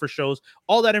on for shows.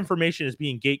 All that information is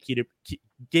being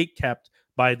gatekept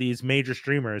by these major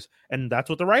streamers, and that's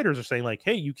what the writers are saying. Like,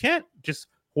 hey, you can't just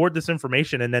hoard this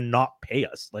information and then not pay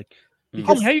us. Like,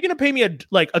 how are you going to pay me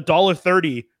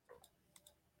 $1.30?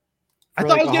 I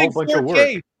thought I was getting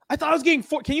 $4K. I thought I was getting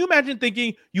 $4. Can you imagine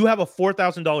thinking you have a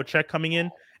 $4,000 check coming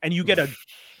in and you get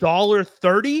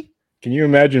 $1.30? Can you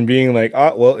imagine being like,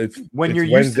 it's you're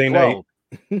Wednesday night,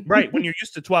 right? When you're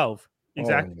used to 12,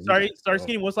 exactly. Sorry,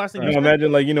 Skinny. What's the last thing?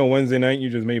 Imagine Wednesday night you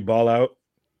just made ball out,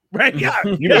 right? Yeah,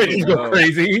 you might just go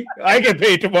crazy. I get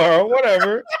paid tomorrow,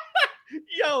 whatever.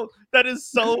 Yo, that is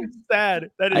so sad.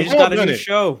 That is. I just got a new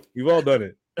show. You've all done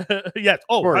it. Yes.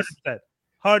 Oh, 100%.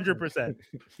 100%.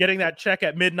 Getting that check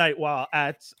at midnight while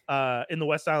in the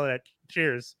West Island at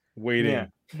Cheers. Waiting.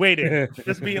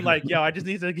 Just being like, yo, I just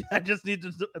need to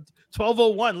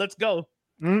 12:01. Let's go.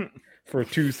 For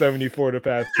 $2.74 to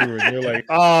pass through. And you're like,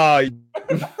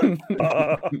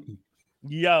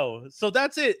 yo. So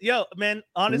that's it. Yo, man,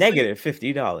 honestly.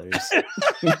 -$50.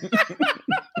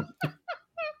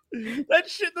 That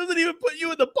shit doesn't even put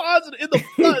you in the positive, in the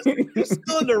plus. You're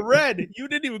still in the red. You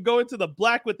didn't even go into the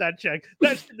black with that check.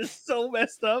 That shit is so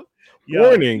messed up. Yo.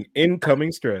 Warning,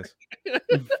 incoming stress.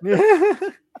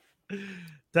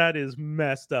 That is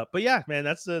messed up. But yeah, man,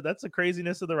 that's the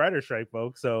craziness of the writer's strike,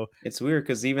 folks. So it's weird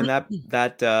because even that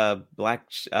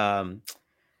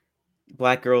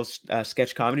black girls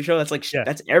sketch comedy show, that's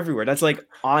that's everywhere. That's like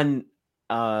on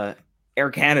Air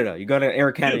Canada. You go to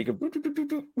Air Canada, you go.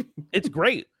 It's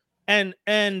great. And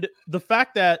the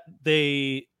fact that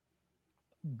they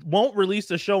won't release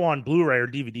the show on Blu-ray or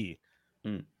DVD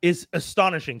is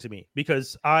astonishing to me,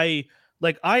 because I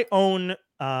own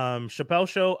Chappelle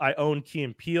Show, I own Key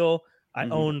and Peele, I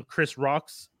own Chris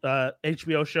Rock's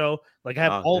HBO show. Like, I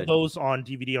have all those on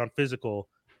DVD, on physical,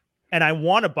 and I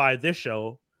want to buy this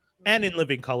show. And in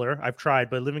living color, I've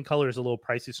tried, but living color is a little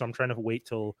pricey, so I'm trying to wait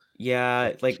till.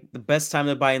 Yeah, like the best time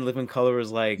to buy in living color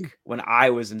was like when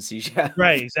I was in CJ.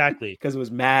 Right, exactly, because it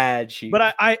was mad cheap.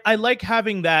 But I like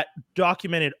having that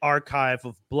documented archive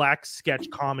of black sketch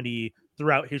comedy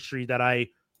throughout history that I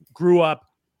grew up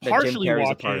partially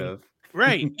watching. A part of.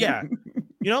 Right? Yeah,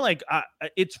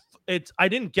 I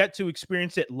didn't get to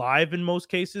experience it live in most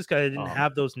cases because I didn't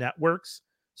have those networks,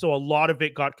 so a lot of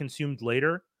it got consumed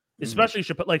later. Especially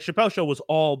Chappelle Show was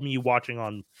all me watching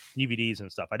on DVDs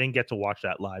and stuff. I didn't get to watch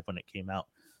that live when it came out.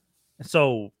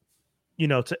 So,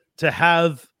 to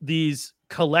have these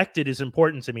collected is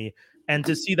important to me, and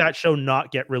to see that show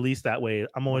not get released that way,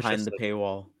 I'm always behind just the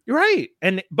paywall. You're right,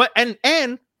 and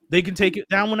they can take it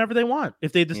down whenever they want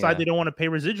if they decide they don't want to pay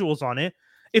residuals on it.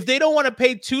 If they don't want to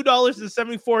pay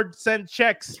 $2.74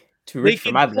 checks, they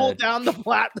can pull down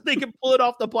the They can pull it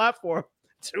off the platform.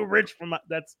 Too rich for my.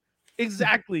 That's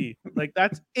exactly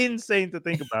that's insane to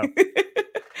think about.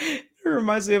 It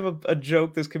reminds me of a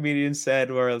joke this comedian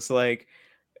said, where it's like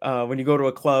when you go to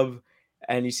a club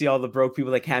and you see all the broke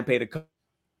people that can't pay the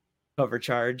cover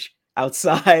charge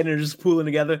outside and are just pooling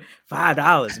together.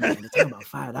 $5, man. They're talking about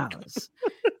 $5.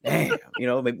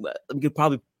 Damn, maybe we could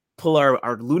probably pull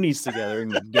our loonies together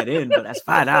and get in, but that's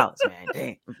 $5, man.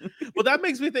 Damn. Well, that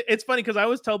makes me think it's funny because I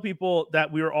always tell people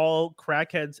that we were all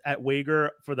crackheads at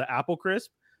Wager for the Apple Crisp.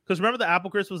 Because remember, the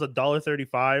Apple Crisp was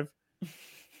 $1.35,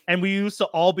 and we used to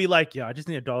all be like, "Yeah, I just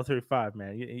need $1.35,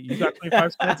 man. You got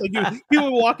 25 cents." Like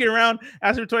people were walking around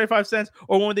asking for 25 cents.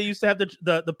 Or when they used to have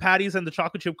the patties and the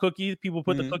chocolate chip cookie, people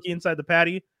put the cookie inside the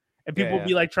patty, and people would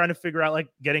be like trying to figure out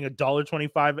getting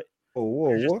 $1.25. Oh,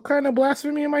 whoa! What kind of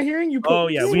blasphemy am I hearing? You put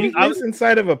I was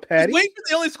inside of a patty. Wait for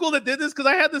the only school that did this, because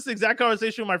I had this exact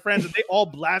conversation with my friends, and they all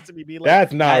blasted me.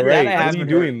 That's not right. What are you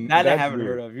doing? That I haven't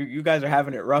heard of. You guys are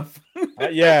having it rough.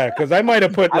 Yeah, because I might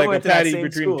have put a patty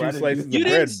between two slices of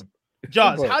bread.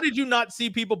 Jaws, how did you not see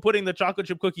people putting the chocolate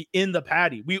chip cookie in the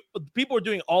patty? People were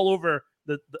doing all over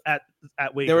at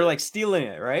Wager. They were stealing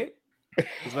it, right?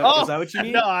 Is that what you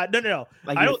mean? No. I don't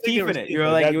think it. You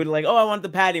would oh, I want the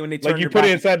patty when they turn. You put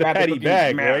it inside the patty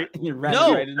bag, right?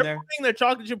 No, right in there. Putting the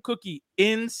chocolate chip cookie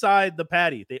inside the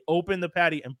patty. They open the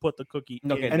patty and put the cookie in.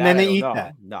 And then they eat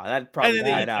that. No, that probably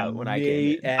died out when I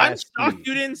came in. I'm shocked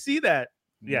you didn't see that.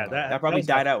 Yeah, that probably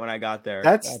died out when I got there.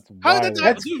 That's how did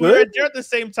that die? We were there at the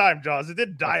same time, Jaws. It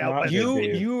didn't die out.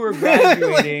 You were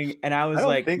graduating, and I was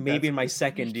maybe in my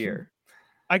second year.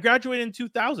 I graduated in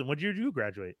 2000. What year did you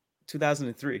graduate?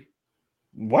 2003.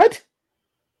 What?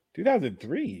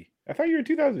 2003? I thought you were in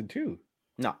 2002.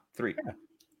 No, 3. Yeah.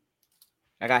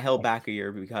 I got held back a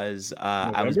year because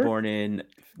I was born in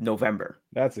November.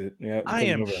 That's it. Yeah. I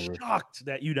am shocked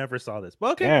that you never saw this.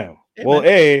 Well, okay. Damn. Well,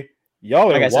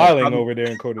 y'all are wilding over there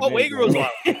in Coda. Oh, Wager was wild.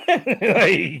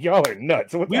 Y'all are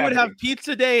nuts. We would have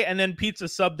pizza day and then pizza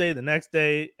sub day the next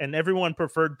day, and everyone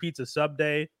preferred pizza sub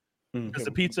day. Because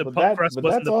the pizza puff crust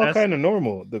wasn't the best. That's all kind of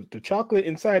normal. The chocolate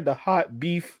inside the hot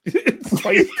beef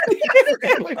spice.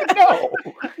 No.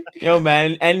 Yo,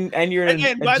 man, and you're in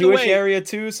a Jewish area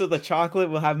too, so the chocolate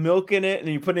will have milk in it, and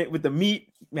you put it with the meat.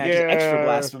 Man, extra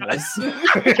blasphemous.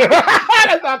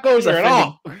 That's not kosher at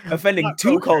all. Offending not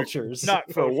two cultures, not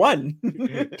for one.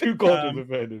 Two cultures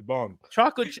offended. Bong.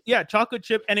 Chocolate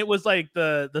chip, and it was like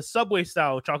the Subway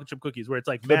style chocolate chip cookies, where it's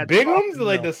like the big ones,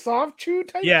 like the soft chew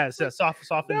type. Yes,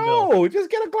 soft. No, just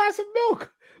get a glass of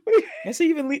milk. I see.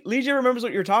 Even Lee remembers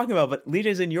what you're talking about, but Lee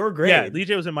J's in your grade. Yeah, Lee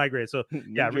J was in my grade. So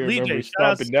yeah, Lee J. Shout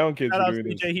out to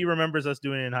Lee J. He remembers us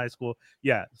doing it in high school.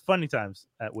 Yeah, funny times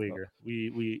at Wager.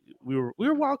 We were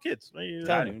wild kids.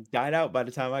 Died out by the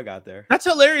time I got there. That's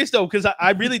hilarious though, because I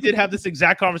really did have this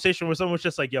exact conversation where someone was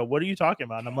just like, "Yo, what are you talking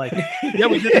about?" And I'm like, "Yeah,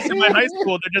 we did this in my high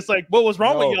school." They're just like, "What was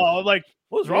wrong with y'all?" I'm like,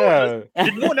 "What was wrong with this?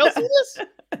 Did no one else see this?"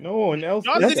 No one else.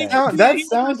 That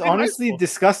sounds honestly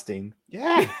disgusting.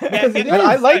 Yeah, and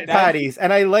I like patties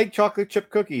and I like chocolate chip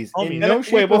cookies. In no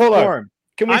shape or form.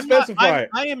 Can we specify?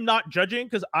 I am not judging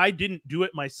because I didn't do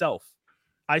it myself.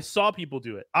 I saw people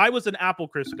do it. I was an Apple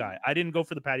Crisp guy. I didn't go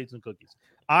for the patties and cookies.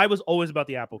 I was always about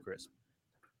the Apple Crisp.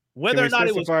 Whether or not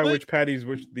it was good, which patties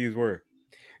these were.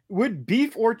 Would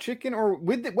beef or chicken or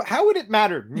how would it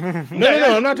matter?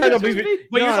 No, I'm not talking about beef.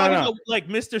 But you're talking about like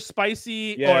Mr.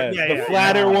 Spicy, or the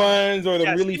flatter ones, or the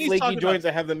really flaky joints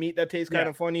that have the meat that tastes kind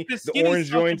of funny. The orange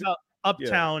joints.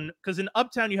 Uptown, because in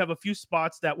Uptown you have a few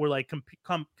spots that were like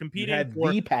competing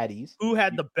for the patties. Who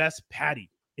had the best patty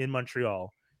in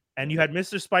Montreal? And you had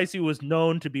Mr. Spicy, who was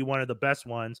known to be one of the best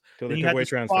ones. Then you had the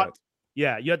spot.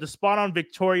 Yeah, you had the spot on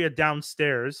Victoria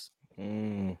downstairs.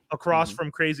 Across from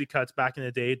Crazy Cuts back in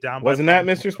the day. Wasn't that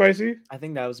Mr. Spicy? I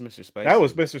think that was Mr. Spicy. That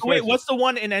was Mr. Spicy. Wait, what's the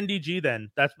one in NDG then?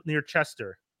 That's near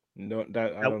Chester. No, I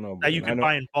don't know. That you can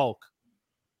buy in bulk.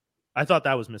 I thought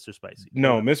that was Mr. Spicy.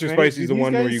 No, Mr. Spicy is the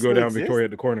one where you go down Victoria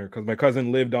at the corner, because my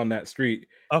cousin lived on that street.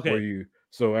 Okay.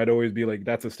 So I'd always be like,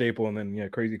 that's a staple, and then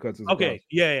Crazy Cuts is okay. Across.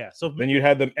 Yeah. So then you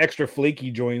had them extra flaky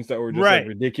joints that were just like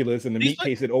ridiculous, and the meat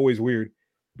tasted always weird.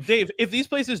 Dave, if these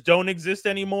places don't exist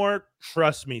anymore,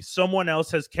 trust me, someone else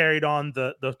has carried on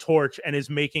the torch and is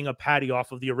making a patty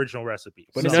off of the original recipe.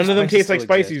 But none of them taste like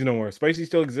Spicy's no more. Spicy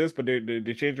still exists, but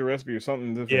they changed the recipe or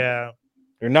something different. Yeah.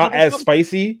 They're not as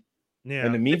spicy, Yeah,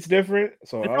 and the meat's different.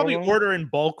 So they I probably don't know. order in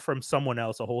bulk from someone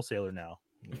else, a wholesaler now.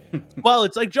 Yeah. Well,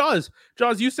 it's like Jaws.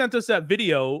 Jaws, you sent us that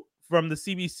video from the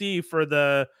CBC for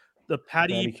the Patty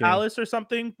Patty King. Palace or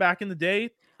something back in the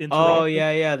day in Oh Toronto.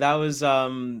 yeah, that was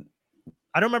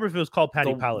I don't remember if it was called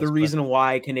Patty Palace. the reason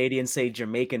why Canadians say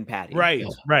Jamaican patty. Right.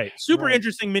 Super Right.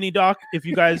 interesting mini doc. If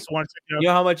you guys want to check it out.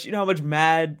 You know how much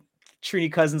mad Trini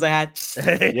Cousins I had.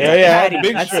 Yeah, Patty,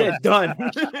 big that's strip. it, done.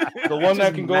 The one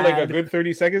that Just can go like a mad. good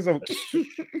 30 seconds. Of...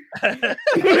 30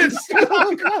 Just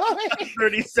seconds.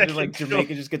 like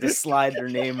Jamaica just get to slide their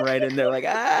name right in there, like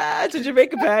it's a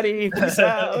Jamaica patty. Peace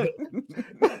out.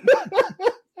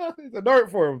 It's a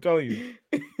dart for him, I'm telling you.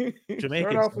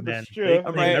 Jamaicans, Start off with the man. strip.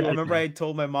 They I remember I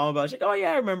told my mom about it. She's like, oh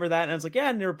yeah, I remember that. And I was like,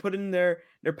 yeah, and they were putting their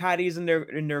patties in their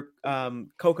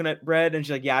coconut bread. And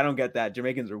she's like, yeah, I don't get that.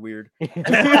 Jamaicans are weird.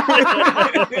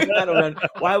 I don't know.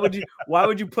 Why would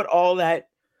you put all that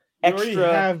You already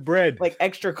extra have bread. like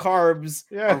extra carbs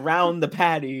Yeah. around the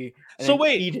patty and So then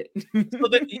wait. eat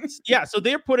it? So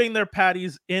they're putting their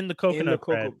patties in the in coconut the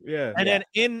bread. yeah. And then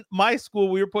in my school,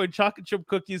 we were putting chocolate chip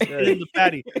cookies in the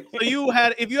patty. So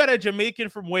if you had a Jamaican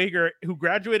from Wager who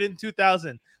graduated in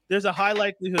 2000, there's a high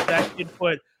likelihood that he'd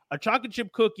put a chocolate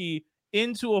chip cookie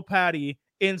into a patty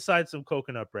inside some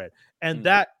coconut bread. And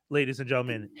that, ladies and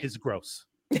gentlemen, is gross.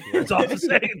 That's all I'm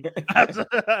saying.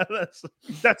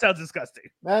 That sounds disgusting.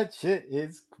 That shit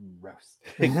is gross.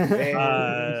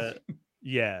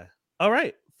 Yeah. All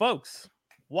right, folks.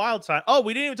 Wild Time. Oh,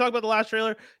 we didn't even talk about the last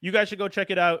trailer. You guys should go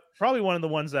check it out. Probably one of the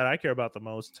ones that I care about the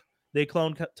most. They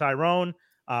cloned Tyrone.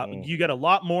 You get a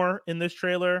lot more in this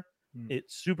trailer.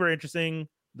 It's super interesting.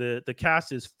 The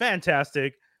cast is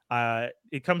fantastic.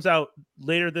 It comes out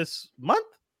later this month.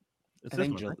 I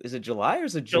think is it July or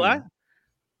is it June? July?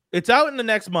 It's out in the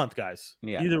next month, guys.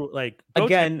 Yeah. Either like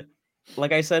Again,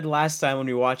 like I said last time when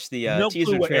we watched the No clue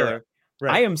teaser what era. trailer,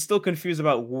 Right. I am still confused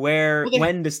about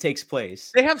when this takes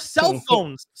place. They have cell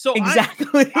phones, so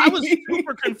Exactly. I was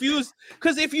super confused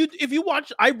because if you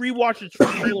watch, I rewatched the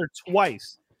trailer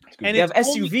twice, and They have it's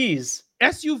only SUVs.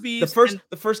 SUVs.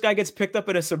 The first guy gets picked up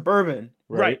in a Suburban.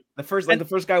 Right. The first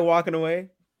guy walking away.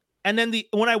 And then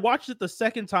when I watched it the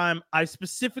second time, I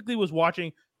specifically was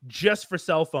watching just for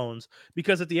cell phones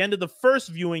because at the end of the first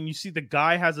viewing, you see the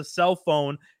guy has a cell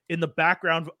phone in the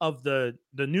background of the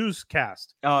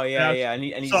newscast. Oh yeah, and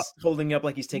he's holding it up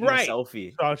like he's taking a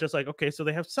selfie. So I was just like, okay, so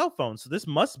they have cell phones. So this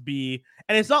must be,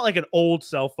 and it's not like an old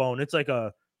cell phone. It's like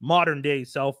a modern day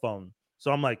cell phone.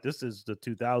 So I'm like, this is the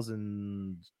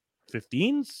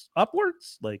 2015s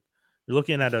upwards. Like you're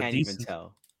looking at a Can't decent. even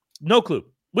tell. No clue,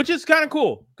 which is kind of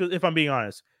cool because if I'm being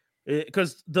honest,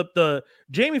 because the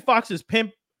Jamie Foxx's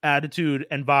pimp attitude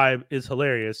and vibe is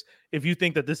hilarious. If you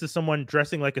think that this is someone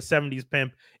dressing like a 70s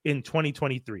pimp in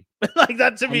 2023, like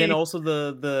that to me. And then also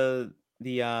the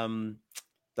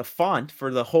font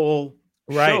for the whole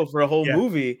show for a whole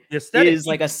movie is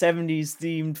like a 70s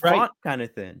themed font kind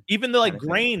of thing. Even the like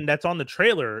grain that's on the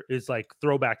trailer is like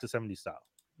throwback to 70s style.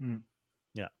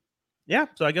 Yeah.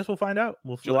 So I guess we'll find out.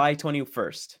 July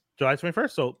 21st. July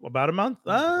 21st. So about a month.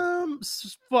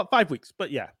 5 weeks. But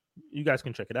yeah, you guys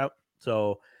can check it out.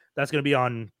 So that's going to be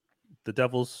on the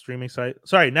Devil's streaming site.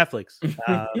 Sorry, Netflix.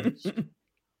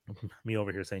 Me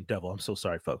over here saying devil. I'm so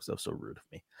sorry, folks. That was so rude of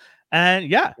me. And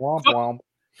yeah, womp, womp.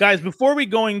 Guys, before we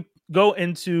go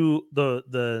into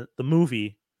the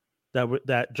movie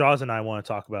that Jaws and I want to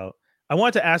talk about, I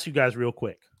wanted to ask you guys real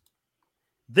quick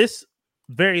this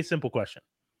very simple question.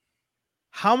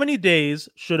 How many days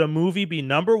should a movie be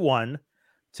number one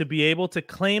to be able to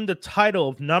claim the title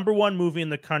of number one movie in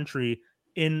the country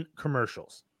in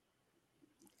commercials?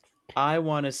 I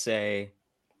want to say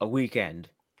a weekend.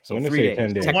 So I'm gonna 3 say days.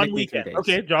 10 days. One weekend.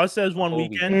 Okay, Jaws says one Whole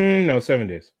weekend. No, 7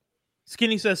 days.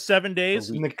 Skinny says 7 days.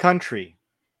 In the country.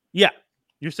 Yeah.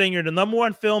 You're saying you're the number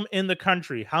one film in the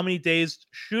country. How many days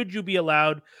should you be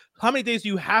allowed? How many days do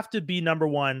you have to be number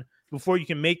one before you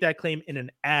can make that claim in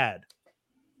an ad?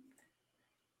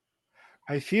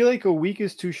 I feel like a week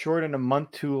is too short and a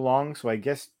month too long. So I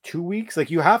guess 2 weeks.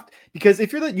 Like you have because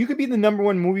if you're you could be the number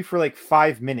one movie for like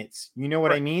 5 minutes. You know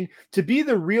what I mean? To be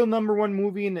the real number one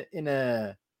movie in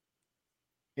a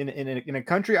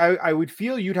country, I would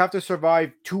feel you'd have to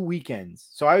survive 2 weekends.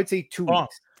 So I would say 2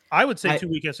 weeks. I would say 2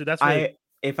 weekends. So that's really...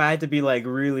 if I had to be like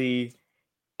really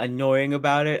annoying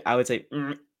about it, I would say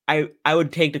I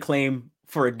would take the claim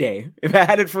for a day. If I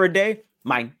had it for a day,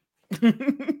 mine.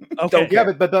 Okay. Yeah,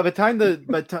 but by the time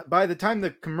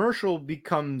the commercial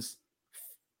becomes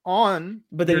on,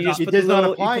 but then you just it put does the not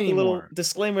apply little anymore.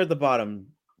 disclaimer at the bottom.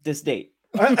 This date.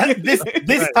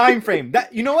 This time frame.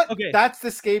 That you know what? Okay. That's the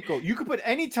scapegoat. You could put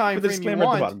any time frame you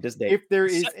want bottom, this day. if there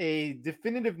is a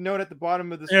definitive note at the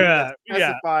bottom of the screen that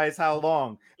specifies how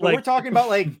long. But Like, we're talking about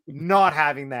like not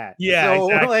having that. Yeah, so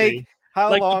exactly. like how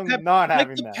Like long not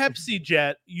having the that. Pepsi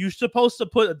Jet, you're supposed to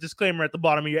put a disclaimer at the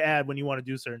bottom of your ad when you want to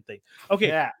do certain things. Okay,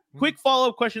 Yeah. quick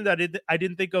follow-up question that I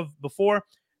didn't think of before.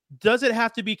 Does it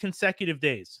have to be consecutive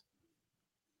days?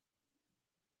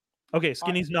 Okay,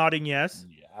 Skinny's nodding yes.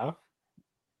 Yeah.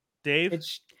 Dave?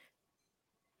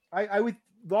 I would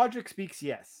logic speaks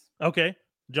yes. Okay.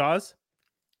 Jaws?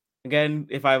 Again,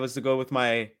 if I was to go with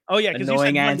my because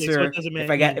annoying answer,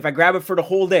 if I grab it for the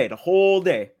whole day,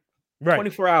 right.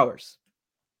 24 hours,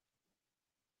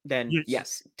 then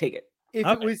yes, take it.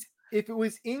 If it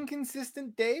was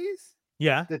inconsistent days,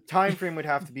 yeah, the time frame would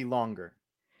have to be longer.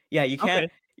 Yeah, you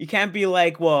can't be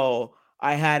like, well,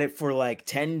 I had it for like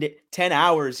 10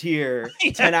 hours here,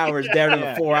 10 hours there,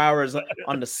 and 4 hours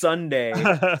on the Sunday.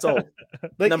 So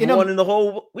like number one in the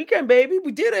whole weekend, baby,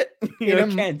 we did it. You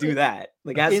can't do that.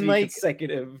 Like it has to be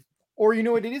consecutive. Or you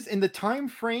know what it is? In the time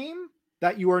frame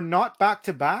that you are not back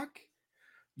to back,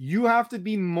 you have to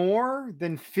be more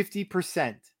than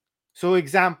 50%. So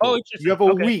example, you have a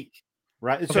week,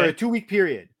 right? Sorry, a 2-week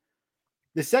period.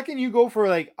 The second you go for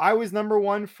like, I was number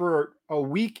one for a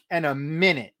week and a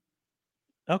minute.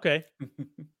 Okay.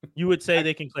 You would say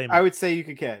they can claim it. I would say you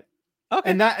could get it.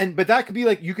 Okay. But that could be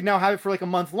like, you can now have it for like a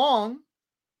month long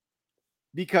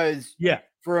because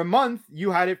for a month you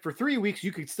had it for 3 weeks,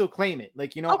 you could still claim it.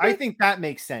 Like, I think that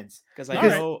makes sense. Because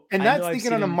that's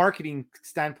thinking on a marketing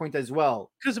standpoint as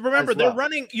well. Because remember, they're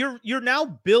running, you're now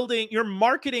building, you're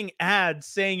marketing ads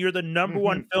saying you're the number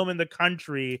one film in the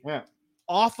country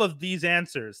off of these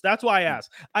answers. That's why I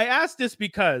asked. I asked this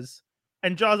because,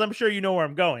 and Jaws, I'm sure you know where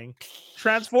I'm going.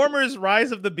 Transformers: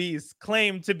 Rise of the Beast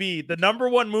claimed to be the number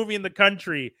one movie in the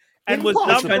country and was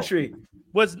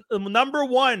number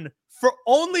one for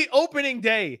only opening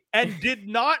day and did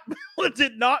not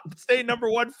stay number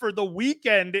one for the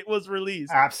weekend it was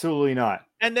released. Absolutely not.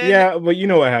 And then but you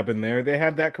know what happened there? They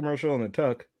had that commercial in the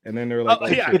tuck, and then they were like,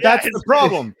 but that's the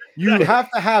problem. You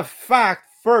have to have fact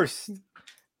first.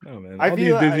 No, man. All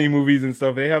these Disney movies and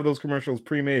stuff, they have those commercials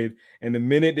pre-made, and the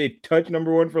minute they touch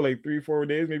number one for like 3-4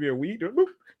 days, maybe a week,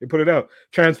 they put it out.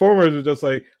 Transformers are just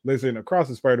like, listen, Across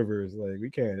the Spider-Verse, like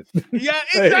we can't. Yeah,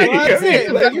 exactly. That's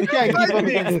it. Like, you can't keep up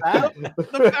against that.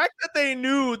 The fact that they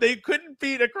knew they couldn't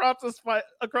beat Across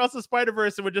the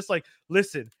Spider-Verse and were just like,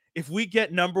 listen, if we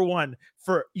get number one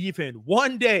for even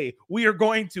one day, we are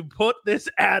going to put this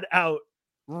ad out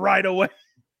right away.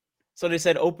 So they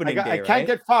said opening day, I can't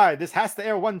get fired. This has to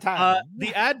air one time.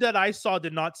 The ad that I saw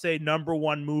did not say number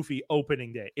one movie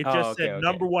opening day. It just said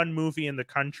number one movie in the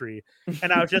country.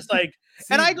 And I was just like,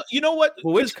 you know what?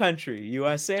 Which country?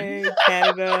 USA,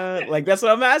 Canada? Like, that's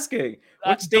what I'm asking.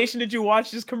 What station did you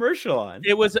watch this commercial on?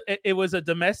 It was a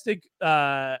domestic.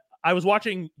 I was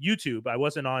watching YouTube. I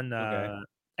wasn't on,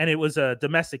 and it was a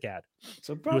domestic ad.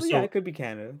 So probably, it could be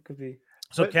Canada. Could be.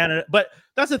 So Canada. But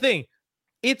that's the thing.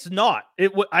 It's not.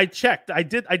 I checked. I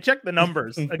checked the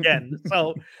numbers again.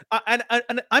 So, and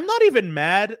I'm not even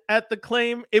mad at the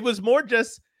claim. It was more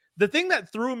just the thing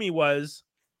that threw me was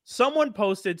someone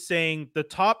posted saying the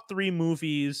top 3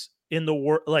 movies in the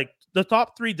world, like the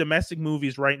top 3 domestic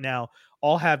movies right now,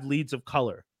 all have leads of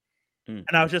color. And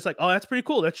I was just like, oh, that's pretty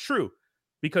cool. That's true,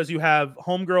 because you have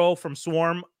Homegirl from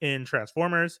Swarm in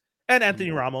Transformers and Anthony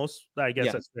Ramos. I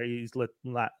guess that's where he's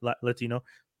Latino.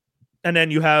 And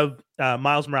then you have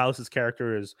Miles Morales'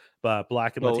 character is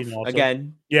black and Latino also.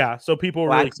 Again. Yeah, so people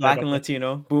black and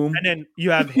Latino. Boom. And then you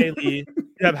have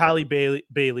Halle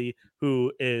Bailey,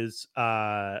 who is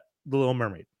the Little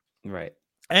Mermaid. Right.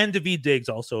 And Daveed Diggs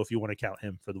also, if you want to count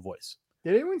him for the voice.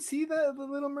 Did anyone see the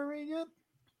Little Mermaid yet?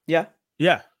 Yeah.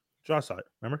 Yeah. Josh saw it,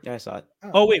 remember? Yeah, I saw it.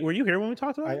 Oh, wait, were you here when we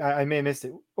talked about it? I may have missed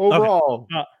it. Overall,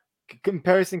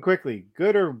 comparison quickly.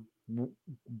 Good or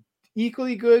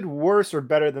equally good, worse, or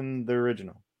better than the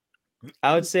original?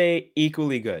 I would say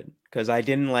equally good, because I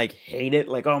didn't hate it.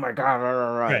 Like, oh my God.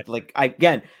 Right. Like,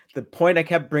 the point I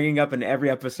kept bringing up in every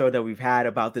episode that we've had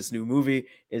about this new movie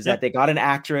is that they got an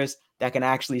actress that can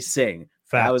actually sing.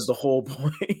 Facts. That was the whole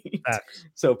point.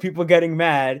 So people getting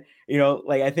mad,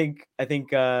 I think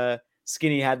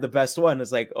Skinny had the best one.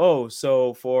 It's like, oh,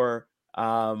 so for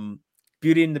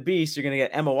Beauty and the Beast, you're gonna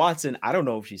get Emma Watson. I don't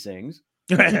know if she sings.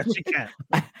 She can't.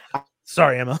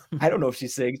 Sorry, Emma. I don't know if she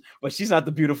sings, but she's not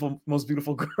the most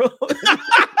beautiful girl.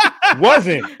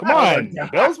 Wasn't. Come on.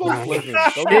 That was supposed to listen.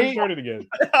 Don't get started again.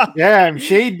 Yeah,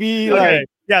 Shade be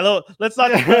let's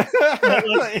not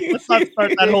start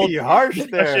that whole harsh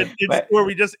there. where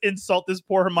we just insult this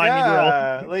poor Hermione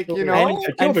girl. Like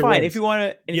and fine if you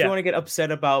want to get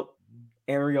upset about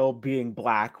Ariel being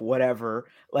black, whatever.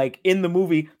 Like in the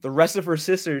movie, the rest of her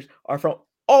sisters are from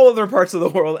all other parts of the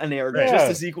world, and they are just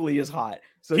as equally as hot.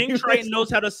 So King Triton knows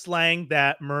how to slang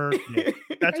that mer.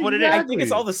 That's what it is. I think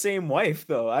it's all the same wife,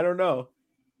 though. I don't know.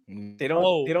 They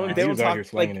don't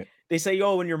talk like they say,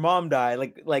 "Oh, when your mom died,"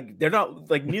 like they're not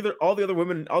like neither. All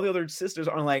the other sisters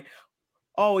aren't like,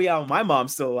 "Oh yeah, my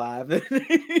mom's still alive."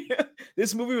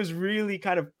 This movie was really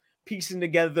kind of piecing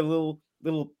together the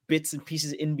little bits and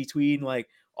pieces in between, like.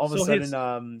 All of a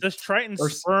sudden, does Triton's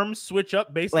sperm switch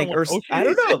up based on what ocean I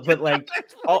don't know, but like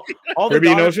all the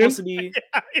daughters supposed to be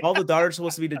all the daughters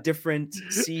supposed to be the different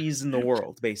seas in the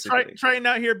world, basically. Triton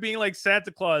out here being like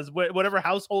Santa Claus, whatever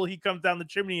household he comes down the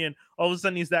chimney in, all of a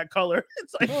sudden he's that color.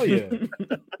 It's like, oh yeah,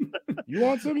 you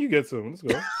want some, you get some. Let's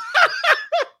go.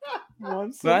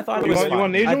 But I thought it was fun. You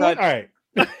want an Asian one? All right.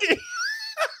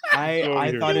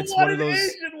 I thought it's one of those.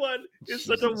 Asian one. It's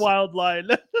such a wild line.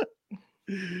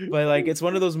 But like it's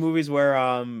one of those movies where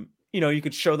you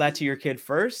could show that to your kid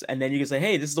first, and then you can say,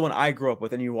 hey, this is the one I grew up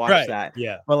with, and you watch that.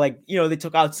 Yeah. But like, they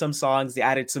took out some songs, they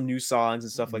added some new songs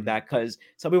and stuff like that, because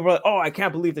some people were like, oh, I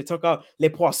can't believe they took out Les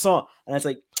Poissons. And it's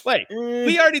like, wait,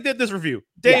 we already did this review.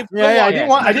 Dave, I didn't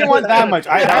want that much.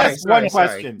 I asked one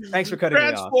question. Thanks for cutting me off.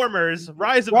 Transformers,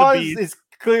 Rise of the Beast is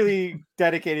clearly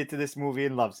dedicated to this movie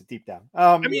and loves it deep down.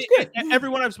 I mean,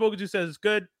 everyone I've spoken to says it's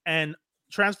good, and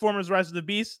Transformers Rise of the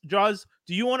Beast. Jaws,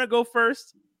 do you want to go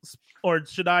first, or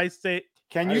should I say?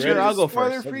 Can you do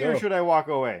spoiler free, or should I walk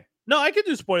away? No, I could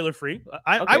do spoiler free.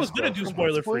 I was gonna do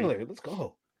spoiler free. Let's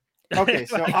go. Okay,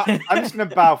 so I'm just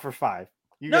gonna bow for 5.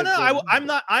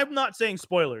 I'm not saying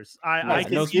spoilers.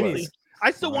 I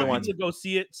still want you to go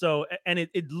see it. So, and it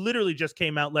literally just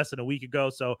came out less than a week ago.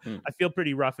 So I feel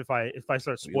pretty rough if I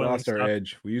start spoiling. We lost our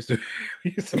edge. We used to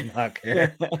not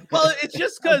care. Well, it's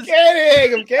just because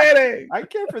I'm kidding. I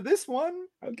care for this one.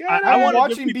 I want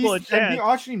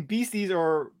watching Beasties,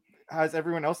 or as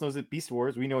everyone else knows it, Beast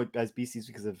Wars. We know it as Beasties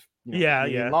because of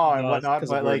law and whatnot.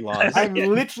 But like, I'm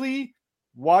literally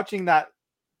watching that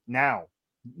now.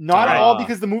 Not at all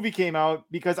because the movie came out.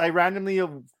 Because I randomly a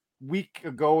week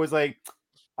ago was like,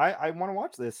 I want to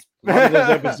watch this. A lot of those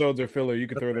episodes are filler. You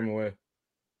can throw them away.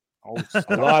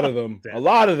 A lot of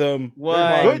them.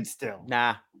 What? Good still.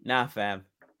 Nah, fam.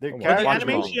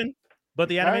 But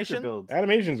the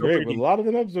animation's great, but a lot of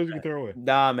them episodes you can throw away.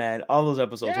 Nah, man, all those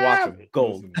episodes, watch them.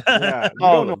 Gold.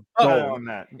 All of them. On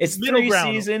that. It's 3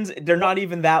 seasons. They're not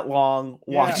even that long.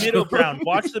 Watch middle ground.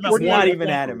 Watch them. It's not even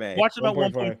anime. Watch them at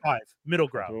 1.5. Middle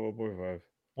ground. 1.5.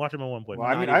 Watch them at 1.5. Well,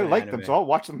 I mean, I like them, so I'll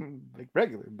watch them like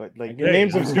regular. But like,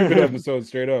 name some stupid episodes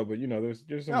straight up. But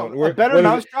there's some. A Better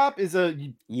Mousetrap is a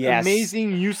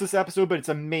amazing, useless episode, but it's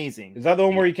amazing. Is that the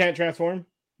one where you can't transform?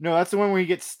 No, that's the one where you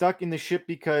get stuck in the ship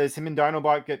because him and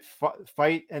Dinobot get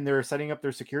fight, and they're setting up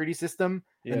their security system,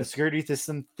 and the security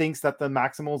system thinks that the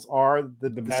Maximals are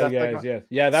the bad guys.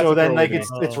 Yeah. That's so then like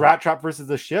it's Rat Trap versus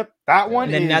the ship. That one,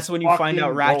 and then that's when you find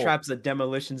out Rat Trap's a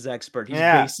demolitions expert. He's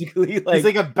basically like he's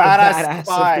like a badass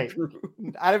spy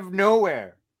out of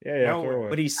nowhere. Yeah.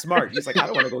 But he's smart. He's like, I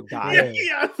don't want to go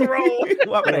die. Throw.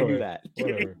 Why would I do that?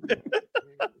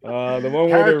 The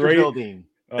one where they're building.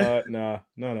 No. Yeah,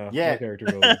 no character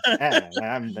building.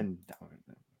 I'm done.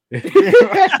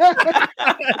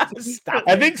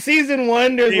 I think season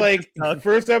 1, there's like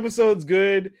first episode's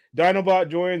good. Dinobot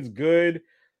joins good.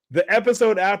 The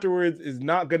episode afterwards is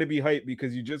not going to be hype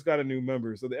because you just got a new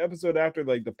member. So the episode after,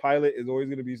 like the pilot, is always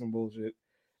going to be some bullshit.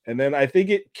 And then I think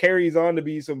it carries on to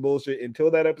be some bullshit until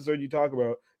that episode you talk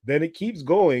about. Then it keeps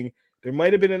going. There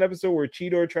might have been an episode where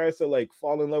Cheetor tries to like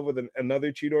fall in love with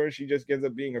another Cheetor, and she just ends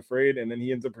up being afraid, and then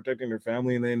he ends up protecting her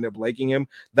family, and they end up liking him.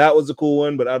 That was a cool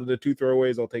one, but out of the 2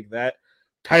 throwaways, I'll take that.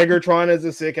 Tigertron is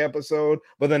a sick episode,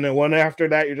 but then the one after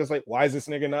that, you're just like, why is this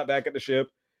nigga not back at the ship?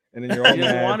 And then you're all he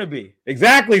doesn't want to be.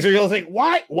 Exactly. So you're like,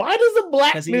 why does a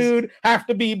black dude have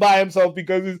to be by himself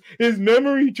because his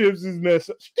memory chips is messed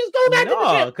up? Just go back to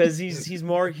the ship. Because he's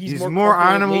more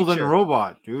animal than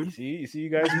robot, dude. See you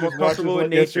guys more comfortable in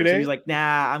nature. Yesterday. So he's like,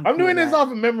 nah, I'm doing this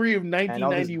off of memory of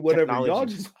 1990 whatever. Y'all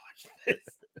just watch this.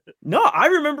 No, I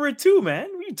remember it too, man.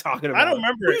 What are you talking about? I don't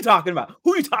remember. Who are you talking about?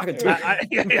 Who are you talking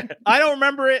to? I don't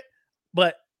remember it,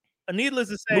 but needless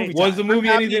to say, was the movie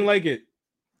anything like it?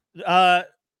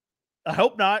 I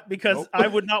hope not, because I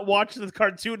would not watch the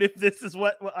cartoon if this is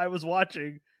what I was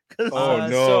watching. Oh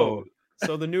no!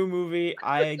 So the new movie,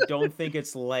 I don't think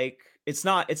it's like it's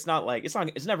never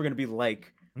going to be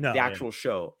like the actual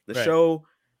show. The show,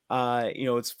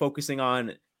 it's focusing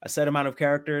on a set amount of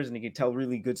characters, and you can tell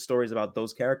really good stories about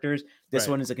those characters. This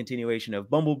one is a continuation of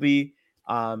Bumblebee.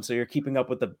 So you're keeping up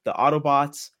with the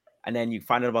Autobots, and then you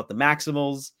find out about the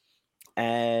Maximals,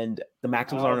 and the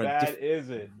Maximals are on bad is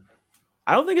it?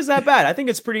 I don't think it's that bad. I think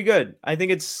it's pretty good. I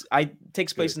think it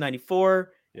takes place in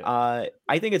 94. Yeah.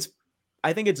 I think it's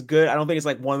good. I don't think it's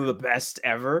like one of the best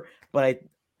ever, but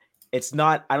it's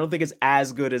not. I don't think it's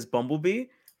as good as Bumblebee,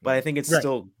 but I think it's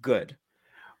still good.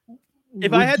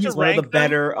 If I had to rank the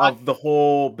better of the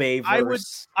whole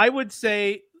Bayverse, I would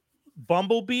say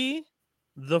Bumblebee,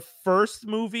 the first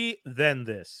movie, then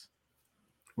this.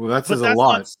 Well, that's a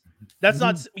lot. That's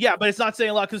not. Yeah, but it's not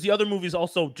saying a lot because the other movies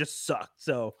also just sucked.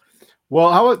 So,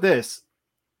 well, how about this?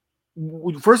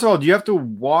 First of all, do you have to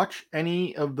watch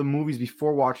any of the movies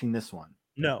before watching this one?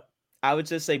 No, I would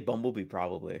just say Bumblebee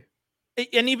probably.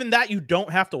 And even that you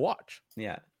don't have to watch.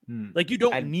 Yeah. Like you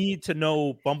don't need to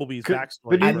know Bumblebee's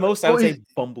backstory. At most, I would say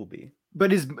Bumblebee.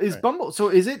 But is Bumble? So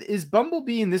is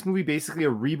Bumblebee in this movie basically a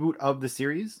reboot of the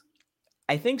series?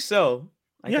 I think so.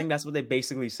 I think that's what they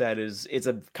basically said. Is it's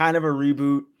a kind of a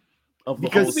reboot of the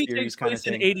whole series kind of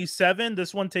thing. In 87,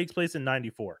 this one takes place in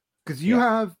 94. Because you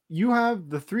have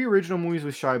the 3 original movies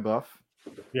with Shia LaBeouf.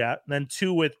 Yeah, then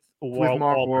 2 with Mark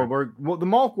Wahlberg. Well, the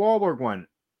Mark Wahlberg one.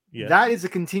 Yeah. That is a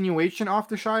continuation off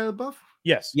the Shia LaBeouf?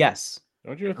 Yes. Yes.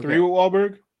 Don't you have 3 with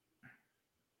Wahlberg?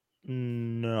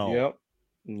 No. Yep.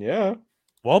 Yeah.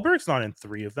 Wahlberg's not in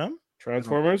 3 of them.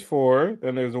 Transformers 4.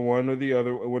 Then there's the one or the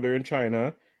other where they're in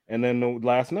China. And then the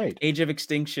Last Night. Age of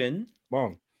Extinction.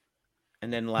 Bong.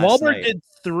 And then Last Night. Wahlberg did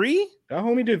 3? That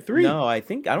homie did 3. No, I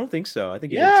don't think so. I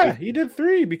think he did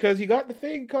 3 because he got the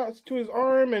thing cut to his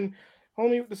arm and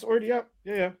homie with the sword. Yep.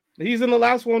 Yeah. He's in the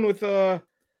last one with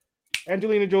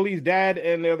Angelina Jolie's dad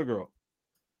and the other girl.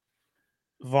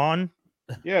 Vaughn?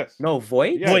 Yes. No,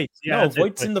 Voight? Yes. Voight. Yeah, no,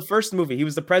 Voight's in the first movie. He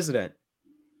was the president.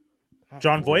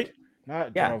 John Voight?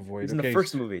 Not John Voight. He's in the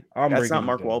first movie. That's not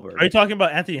Mark Wahlberg. Are you talking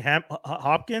about Anthony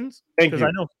Hopkins? Thank you.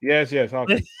 I know. Yes,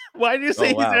 Hopkins. Why do you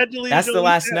say he's Angelina That's Jolie the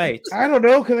Last Night. I don't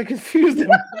know because I confused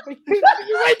him. You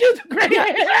might do the great.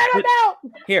 I don't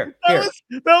know. Here. That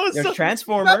was There's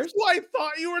Transformers. That's what I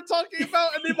thought you were talking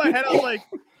about, and in my head I was like,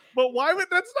 but why would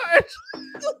that's not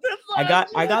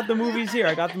actually? I got the movies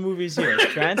here.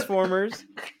 Transformers,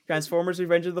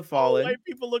 Revenge of the Fallen, white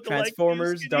people look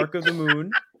Transformers, Dark of the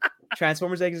Moon,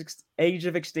 Transformers Age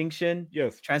of Extinction,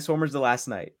 yes, Transformers The Last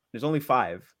Night. There's only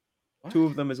 5. What? 2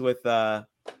 of them is with Mark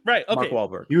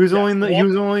Wahlberg. He was only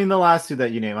in the last 2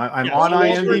 that you name. I'm on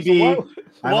IMDb.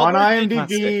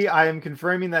 I am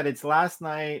confirming that it's Last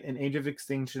Night and Age of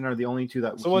Extinction are the only 2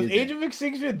 that. So was Age of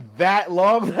Extinction that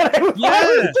long?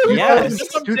 Yes.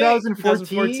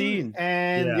 2014,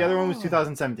 and the other one was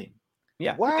 2017.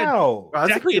 Yeah. Wow. A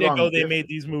decade ago they made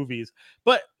these movies,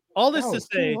 but all this to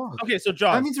say, okay, so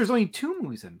Josh. That means there's only 2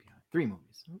 movies in behind, 3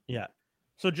 movies. Yeah.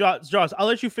 So Josh, I'll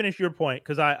let you finish your point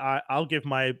because I'll give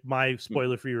my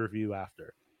spoiler-free review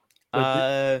after.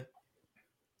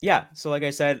 Yeah. So like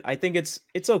I said, I think it's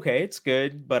okay, it's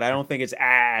good, but I don't think it's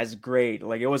as great.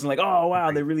 Like it wasn't like, oh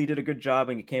wow, they really did a good job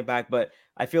and it came back. But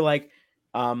I feel like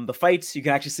the fights, you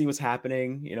can actually see what's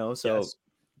happening, so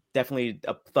definitely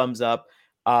a thumbs up.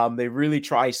 They really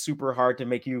try super hard to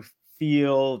make you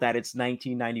feel that it's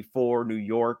 1994 New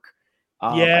York.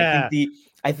 I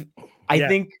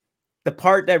think the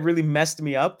part that really messed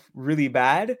me up really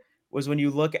bad was when you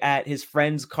look at his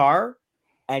friend's car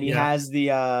and he has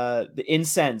the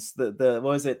incense, the what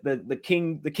was it?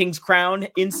 The king's crown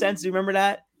incense. Do you remember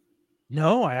that?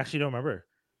 No, I actually don't remember.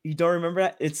 You don't remember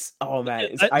that? It's man.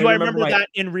 Do I remember that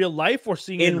in real life or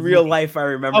seeing it in real life? I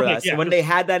remember that. So when they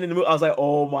had that in the movie, I was like,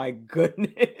 "Oh my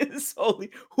goodness!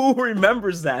 Holy, who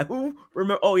remembers that? Who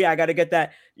remember? Oh yeah, I got to get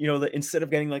that. Instead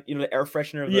of getting the air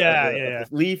freshener of the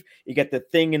leaf, you get the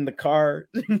thing in the car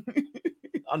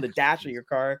on the dash of your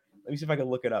car. Let me see if I can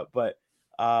look it up. But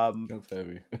that's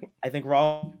heavy. I think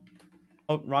Ron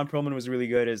Perlman was really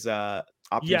good as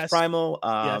Optimus Primal.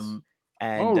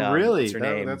 And, really? What's her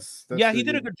name? That's he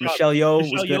did a good job. Michelle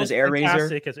Yeoh was good as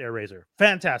Airazor.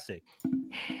 Fantastic.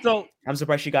 So I'm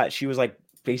surprised she was like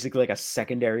basically like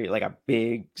a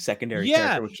big secondary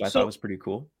character, which I thought was pretty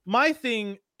cool. My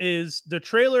thing is the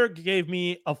trailer gave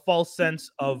me a false sense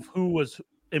of who was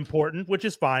important, which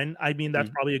is fine. I mean,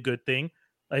 that's probably a good thing.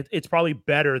 It's probably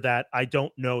better that I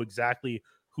don't know exactly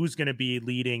who's going to be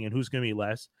leading and who's going to be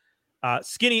less.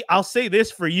 Skinny, I'll say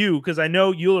this for you because I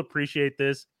know you'll appreciate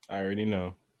this. I already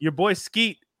know. Your boy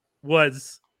Skeet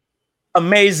was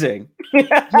amazing.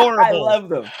 Horrible. I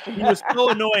love him. He was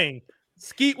so annoying.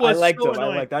 Skeet was I liked so him.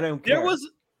 annoying. I don't care.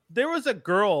 There was a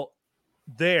girl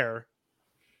there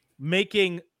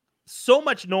making so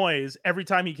much noise every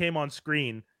time he came on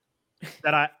screen.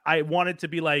 that I wanted to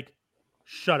be like,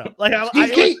 shut up. Like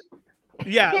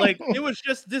yeah, like it was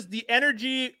just the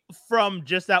energy from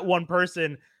just that one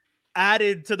person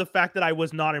added to the fact that I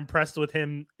was not impressed with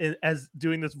him as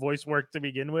doing this voice work to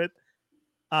begin with.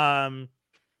 Yeah,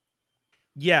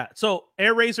 so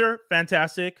Airazor,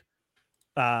 fantastic.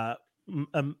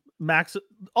 Max,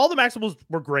 all the Maximals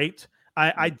were great.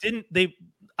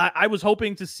 I was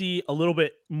hoping to see a little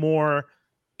bit more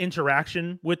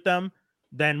interaction with them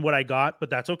than what I got, but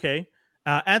that's okay.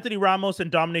 Anthony Ramos and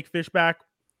Dominic Fishback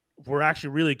were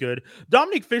actually really good.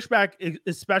 Dominic Fishback,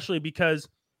 especially because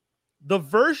the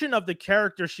version of the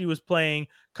character she was playing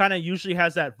kind of usually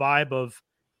has that vibe of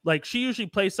like she usually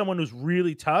plays someone who's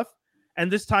really tough,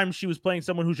 and this time she was playing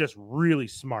someone who's just really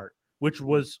smart, which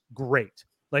was great.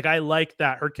 Like I like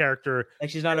that her character, like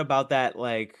she's not about that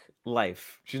like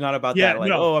life. She's not about that like,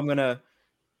 no. Oh, I'm gonna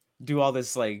do all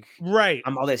this like right.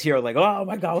 I'm all this hero like, oh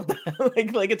my god,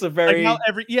 like it's a very like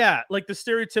like the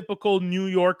stereotypical New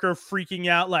Yorker freaking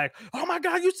out like, oh my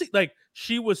god, you see, like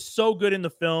she was so good in the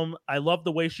film. I love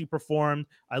the way she performed.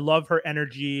 I love her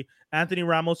energy. Anthony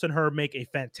Ramos and her make a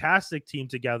fantastic team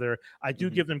together. I do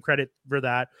give them credit for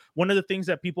that. One of the things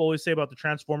that people always say about the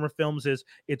Transformer films is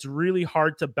it's really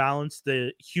hard to balance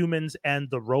the humans and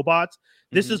the robots.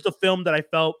 This is the film that I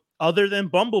felt, other than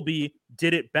Bumblebee,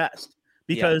 did it best.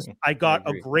 Because I got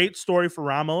a great story for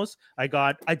Ramos. I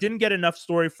didn't get enough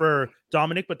story for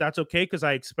Dominic, but that's okay because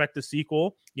I expect a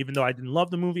sequel. Even though I didn't love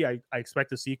the movie, I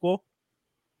expect a sequel.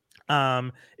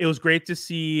 It was great to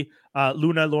see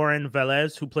Luna Lauren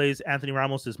Velez, who plays Anthony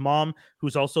Ramos's mom,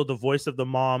 who's also the voice of the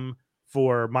mom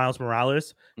for Miles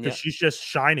Morales, because she's just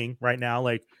shining right now.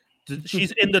 Like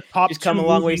she's in the top. She's come a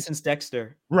long way since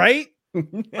Dexter, right?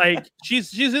 Like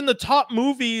she's in the top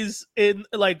movies in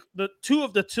like the two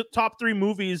of the top 3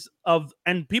 movies of,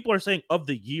 and people are saying of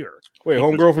the year. Wait,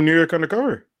 Homegirl from New York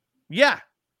Undercover? Yeah.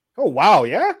 Oh wow,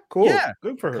 yeah, cool. Yeah,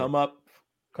 good for her. Come up.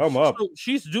 So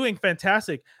she's doing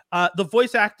fantastic. The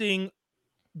voice acting,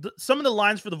 some of the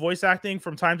lines for the voice acting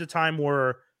from time to time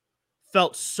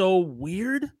felt so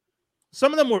weird.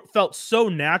 Some of them felt so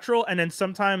natural, and then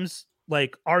sometimes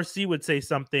like RC would say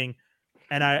something,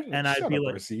 and I'd be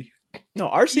like, RC. No,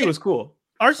 RC was cool.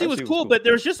 RC was cool, but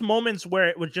there's just moments where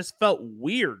it would just felt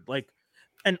weird. Like,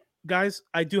 and guys,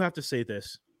 I do have to say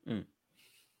this.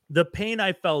 The pain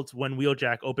I felt when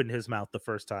Wheeljack opened his mouth the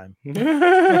first time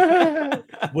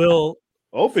will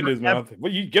open his mouth.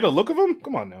 Well, you get a look of him?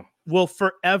 Come on now. Will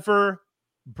forever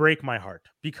break my heart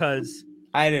because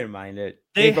I didn't mind it.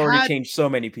 They've already changed so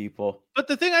many people. But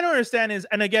the thing I don't understand is,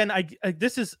 and again,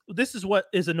 this is what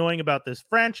is annoying about this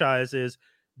franchise is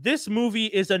this movie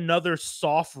is another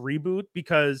soft reboot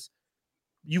because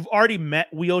you've already met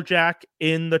Wheeljack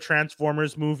in the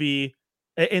Transformers movie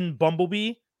in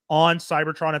Bumblebee on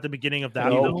Cybertron at the beginning of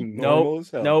that. Nope.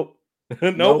 No,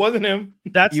 it wasn't him.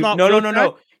 That's not.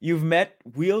 No. You've met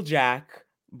Wheeljack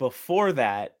before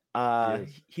that.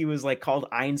 He was like called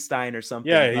Einstein or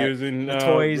something. Yeah, he was in the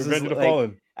Toys Revenge of the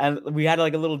Fallen. And we had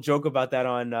like a little joke about that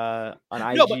on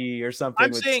IG or something.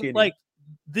 I'm saying Skinny. Like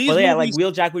these movies, like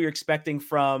Wheeljack, what you're expecting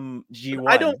from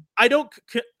G1.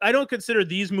 I don't consider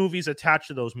these movies attached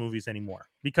to those movies anymore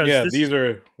because these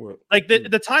are like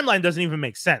the timeline doesn't even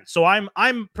make sense. So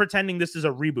I'm pretending this is a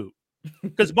reboot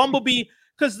because Bumblebee,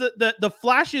 because the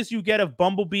flashes you get of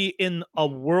Bumblebee in a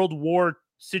World War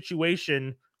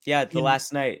situation. Yeah, the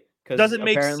last night because doesn't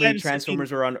make apparently sense.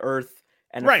 Transformers were on Earth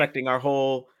and affecting our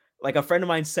whole. Like a friend of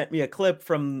mine sent me a clip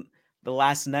from the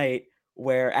last night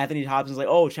where Anthony Hopkins like,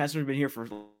 "Oh, Transformers been here for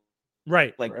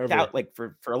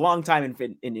for a long time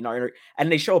in our,"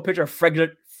 and they show a picture of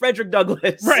Frederick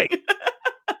Douglass, right?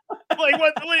 Like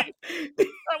what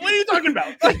are you talking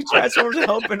about? Transformers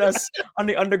helping us on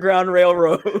the Underground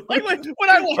Railroad, like what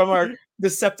I want from our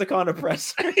Decepticon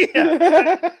oppressor.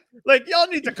 Yeah. Like y'all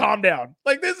need to calm down.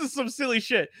 Like this is some silly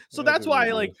shit. So that's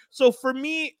why so for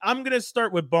me, I'm gonna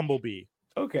start with Bumblebee.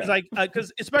 Okay.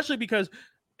 Because especially because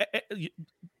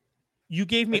you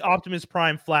gave me Optimus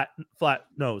Prime flat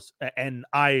nose, and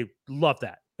I love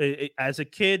that. As a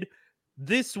kid,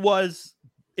 this was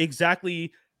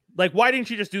exactly like, why didn't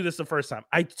you just do this the first time?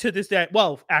 To this day,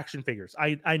 action figures.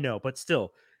 I know, but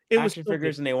still, it was action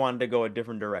figures, and they wanted to go a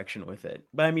different direction with it.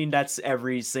 But I mean, that's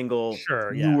every single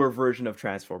newer version of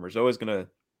Transformers. Always gonna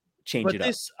change it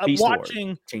up.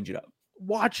 Change it up.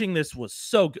 Watching this was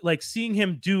so good. Like seeing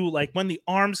him do like when the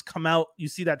arms come out, you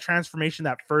see that transformation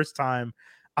that first time.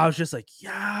 I was just like,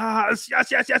 yes.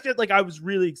 Like I was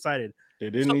really excited. They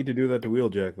didn't need to do that to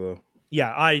Wheeljack though.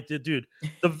 Yeah, I did, dude.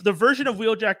 The version of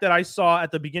Wheeljack that I saw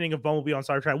at the beginning of Bumblebee on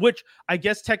Cybertron, which I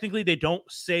guess technically they don't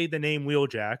say the name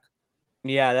Wheeljack.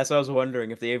 Yeah, that's what I was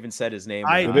wondering if they even said his name.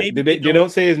 They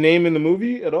don't say his name in the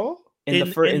movie at all?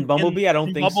 In Bumblebee, I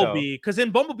don't think so. Because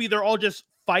in Bumblebee, they're all just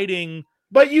fighting.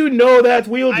 But that's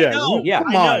Wheeljack. I know, yeah,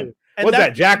 come on. And what's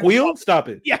that? Jack Wheel? Stop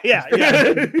it. Yeah.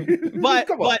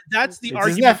 but that's the argument.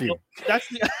 His nephew. That's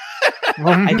the.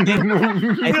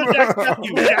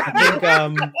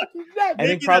 I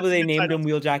think probably they named him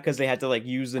Wheeljack because they had to like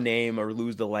use the name or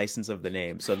lose the license of the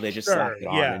name, so they just slapped it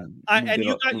on. And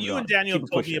you and Daniel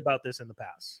told me about this in the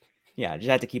past. Yeah, just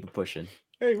had to keep it pushing.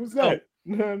 Hey, who's that?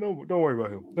 No, don't worry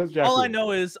about him. That's Jack. All I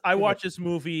know is I watched this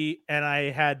movie and I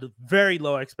had very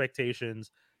low expectations,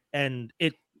 and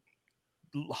it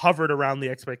hovered around the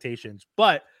expectations.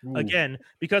 But again,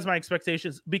 because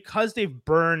they've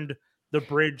burned the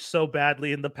bridge so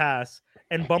badly in the past,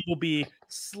 and Bumblebee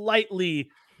slightly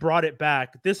brought it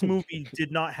back, this movie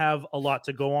did not have a lot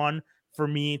to go on for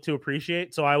me to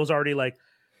appreciate. So I was already like,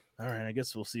 all right, I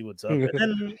guess we'll see what's up.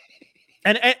 And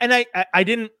I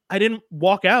didn't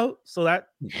walk out, so that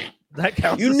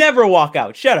counts. You never walk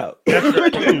out. Shut up.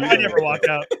 I never walk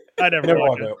out. I never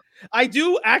walk out. I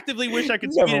do actively wish I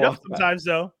could speed it up sometimes,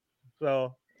 though.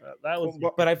 So that was.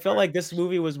 But I felt like this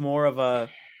movie was more of a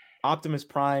Optimus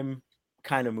Prime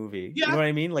kind of movie. Yeah. You know what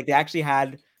I mean? Like they actually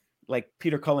had like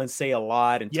Peter Cullen say a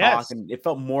lot and talk, and it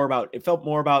felt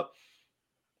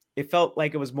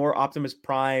like it was more Optimus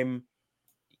Prime.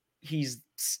 He's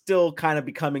still kind of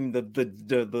becoming the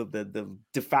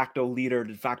de facto leader,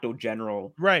 de facto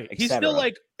general. Right. He's still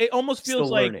like, it almost feels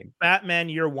still like learning. Batman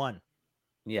Year One.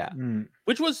 Yeah.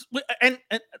 Which was and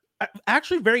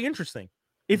actually very interesting.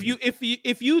 If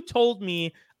you told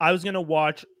me I was gonna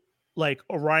watch like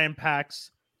Orion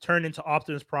Pax turn into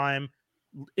Optimus Prime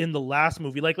in the last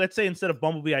movie, like let's say instead of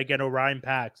Bumblebee I get Orion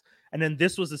Pax, and then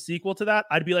this was a sequel to that,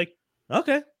 I'd be like,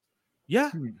 okay.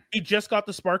 Yeah, he just got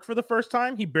the spark for the first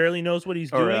time. He barely knows what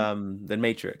he's doing. The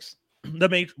Matrix.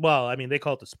 Well, I mean, they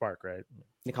call it the spark, right?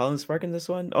 They call him the spark in this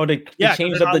one. Oh, they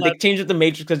changed up the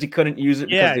Matrix because he couldn't use it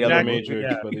because the other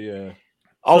Matrix. Yeah. But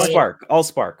all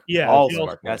spark. Yeah, all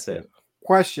spark. That's it.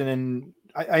 Question, and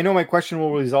I know my question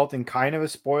will result in kind of a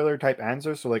spoiler type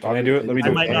answer. So like, I do it. Let me do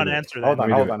it. I might not answer that.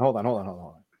 Hold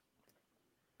on.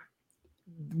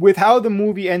 With how the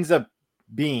movie ends up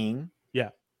being.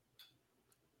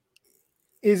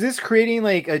 Is this creating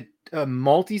like a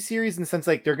multi-series in the sense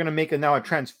like they're gonna make now a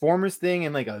Transformers thing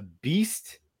and like a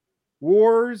Beast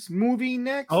Wars movie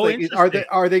next? Oh, like,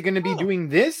 are they gonna be doing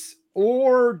this,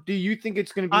 or do you think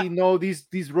it's gonna be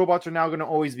these robots are now gonna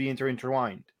always be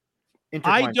intertwined?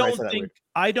 I don't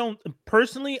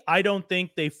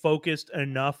think they focused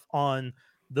enough on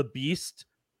the Beast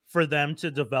for them to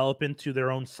develop into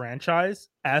their own franchise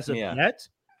as of yet.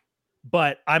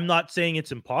 But I'm not saying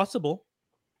it's impossible.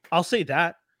 I'll say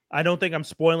that. I don't think I'm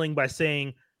spoiling by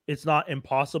saying it's not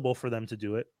impossible for them to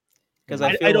do it. Because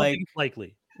I don't think it's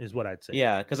likely is what I'd say.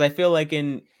 Yeah, because I feel like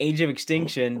in Age of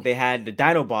Extinction, they had the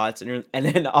Dinobots, and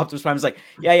then Optimus Prime's like,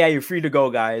 yeah, you're free to go,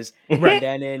 guys. Right. And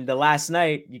then in the last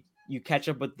night, you catch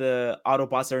up with the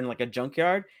Autobots that are in like a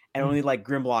junkyard, and only like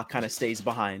Grimlock kind of stays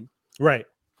behind. Right.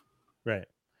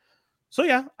 So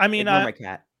yeah, I mean, my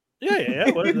cat.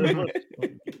 Yeah.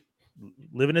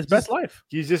 Living his best life.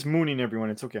 He's just mooning everyone.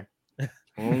 It's okay.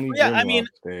 Only I mean,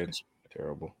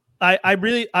 terrible. I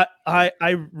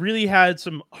really had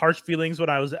some harsh feelings when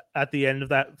I was at the end of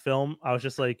that film. I was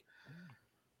just like,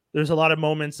 there's a lot of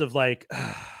moments of like,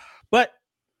 but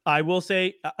I will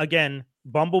say again,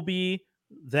 Bumblebee,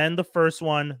 then the first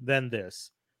one, then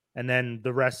this, and then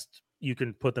the rest you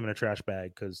can put them in a trash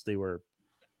bag because they were.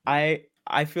 I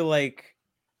feel like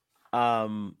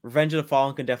Revenge of the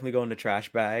Fallen can definitely go in the trash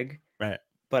bag. Right.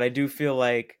 But I do feel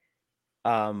like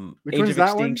Age of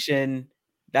Extinction,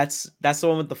 that's the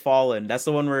one with the Fallen. That's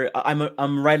the one where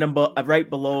I'm right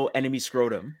below enemy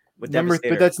scrotum with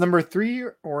Devastator. But that's number 3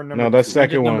 or number? No, that's two?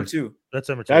 second one. Number 2. That's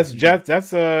number 2. That's Jet.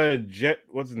 That's Jet.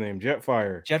 What's his name?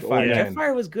 Jetfire.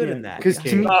 Jetfire was good in that. Because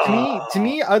to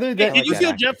me, other than did you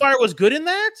feel Jetfire was good in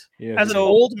that? Yeah. As an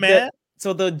old man.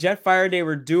 So the Jetfire they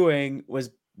were doing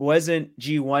wasn't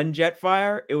G1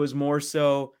 Jetfire. It was more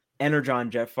so Energon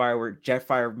Jetfire, where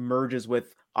Jetfire merges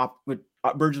with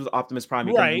Optimus Prime,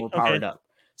 becoming more powered up.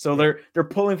 So they're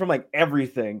pulling from like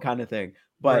everything kind of thing.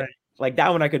 But like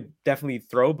that one I could definitely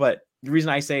throw. But the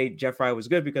reason I say Jetfire was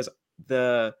good because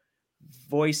the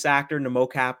voice actor in the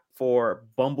mocap for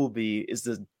Bumblebee is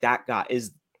the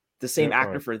same Jetfire.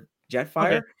 Actor for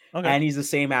Jetfire, and he's the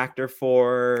same actor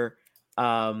for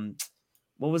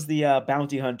what was the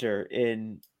bounty hunter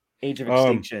in Age of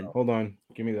Extinction? Hold on,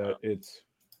 give me that. It's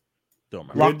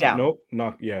Lockdown. Nope,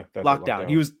 not that's Lockdown.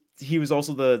 He was he was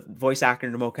also the voice actor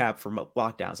in the mocap for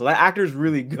Lockdown. So that actor is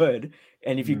really good.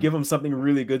 And if you give him something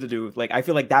really good to do, like I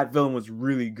feel like that villain was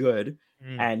really good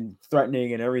and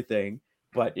threatening and everything,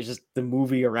 but it's just the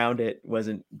movie around it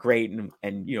wasn't great,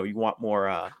 and you know, you want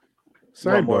more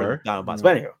Sidebar. Dinobots.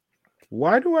 But anyway,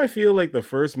 why do I feel like the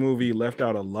first movie left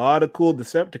out a lot of cool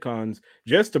Decepticons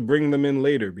just to bring them in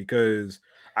later? Because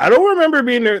I don't remember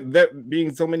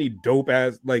being so many dope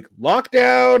ass like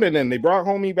Lockdown, and then they brought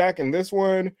Homie back in this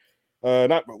one.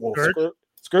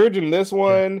 Scourge in this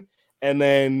one, and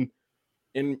then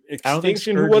in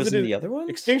Extinction, who was it in the other one?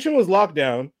 Extinction was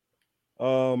Lockdown.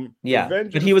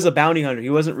 But he was a bounty hunter. He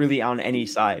wasn't really on any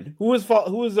side. Who was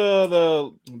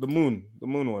the moon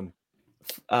one?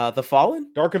 The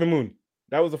Fallen? Dark of the Moon.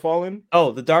 That was the Fallen?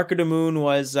 Oh, the Dark of the Moon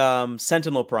was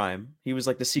Sentinel Prime. He was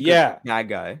like the secret bad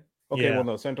guy. Okay, well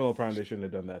no, Sentinel Prime, they shouldn't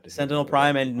have done that. Sentinel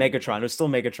Prime and Megatron. It was still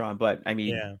Megatron, but I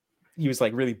mean he was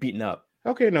like really beaten up.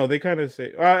 Okay, no, they kind of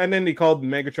say and then they called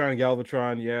Megatron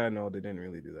Galvatron. Yeah, no, they didn't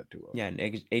really do that too well. Yeah,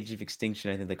 in Age of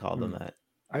Extinction, I think they called them that.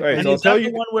 And so is that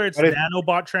the one where it's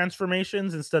nanobot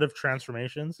transformations instead of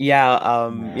transformations?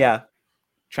 Yeah,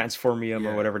 Transformium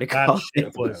or whatever they call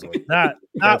it.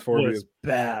 That was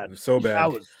bad. So bad.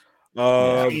 That was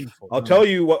I'll tell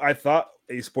you what I thought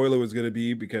a spoiler was going to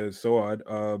be, because so odd.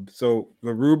 So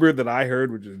the rumor that I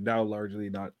heard, which is now largely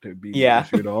not to be an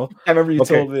issue at all. I remember you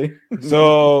told me.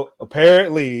 So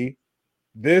apparently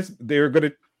they were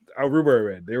going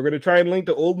to try and link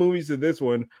the old movies to this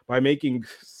one by making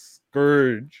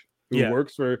Scourge, who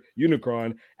works for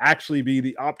Unicron, actually be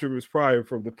the Optimus Prime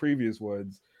from the previous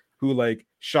ones, who like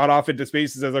shot off into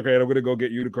space and says, okay, I'm gonna go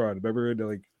get Unicron. Remember,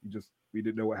 like we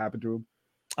didn't know what happened to him.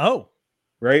 Oh,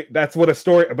 right. That's what a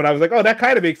story. But I was like, oh, that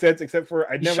kind of makes sense, except for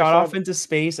I never shot off into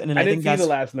space, and then I didn't see the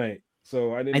last night.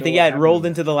 So I didn't. I think it rolled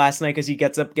into the last night because he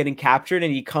gets up getting captured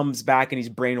and he comes back and he's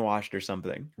brainwashed or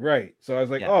something. Right. So I was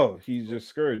like, oh, he's just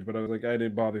Scourge. But I was like, I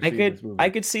didn't bother seeing this movie. I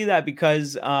could see that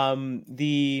because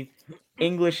the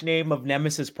English name of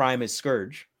Nemesis Prime is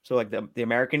Scourge. So like the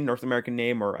American, North American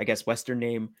name, or I guess Western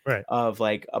name of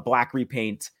like a black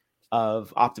repaint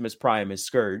of Optimus Prime is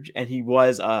Scourge, and he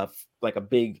was like a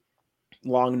big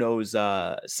long nose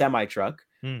semi truck.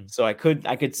 So I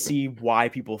could see why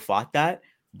people thought that,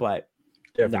 but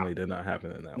definitely did not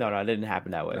happen in that way. No, it didn't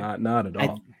happen that way. Not at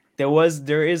all.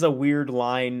 There is a weird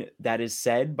line that is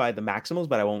said by the Maximals,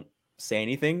 but I won't say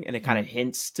anything, and it kind of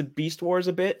hints to Beast Wars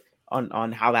a bit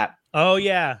on how that. Oh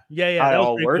yeah. How it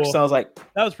all works. Cool. So I was like,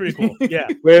 that was pretty cool. Yeah.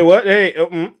 Wait, what? Hey.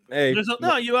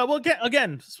 No, you will get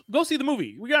again. Go see the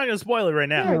movie. We're not gonna spoil it right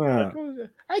now.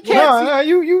 I can't. No,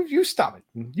 you stop it.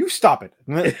 You stop it.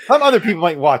 Some other people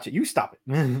might watch it. You stop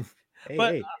it.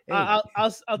 But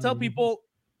I'll tell people,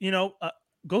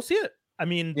 go see it. I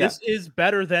mean, this is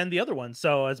better than the other one.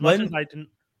 So as much as I didn't.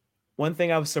 One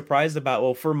thing I was surprised about,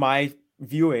 well, for my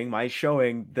viewing, my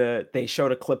showing, they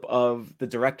showed a clip of the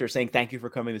director saying thank you for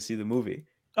coming to see the movie.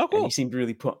 Oh, cool. And he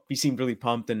seemed really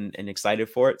pumped and excited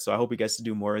for it. So I hope he gets to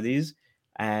do more of these.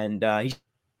 And he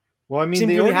seemed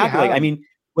really happy. Like, I mean,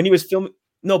 when he was filming,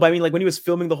 when he was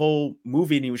filming the whole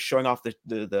movie and he was showing off this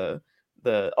is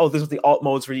what the alt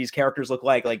modes for these characters look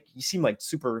like he seemed like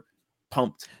super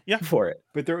pumped for it.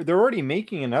 But they're already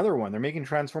making another one. They're making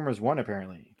Transformers 1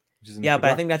 apparently. But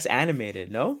I think that's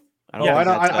animated, no? I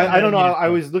don't know. I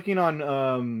was looking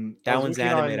on that one's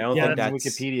animated. I don't think that's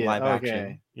Wikipedia. Live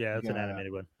action. Yeah, that's an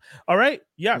animated one. All right.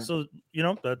 Yeah. So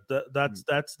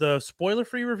that's the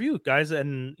spoiler-free review, guys.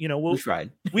 And we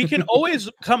tried. We can always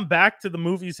come back to the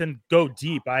movies and go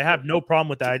deep. I have no problem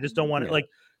with that. I just don't want it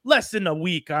less than a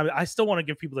week. I still want to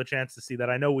give people a chance to see that.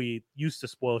 I know we used to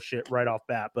spoil shit right off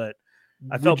bat, but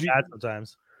I felt bad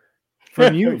sometimes.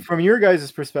 From your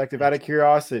guys' perspective, out of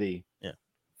curiosity.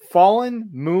 Fallen,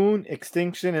 Moon,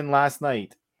 Extinction, and Last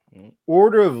Night.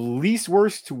 Order of least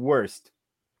worst to worst.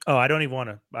 Oh, I don't even want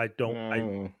to. I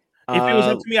don't. If it was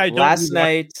up to me, I don't. Last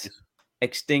Night,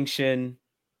 Extinction,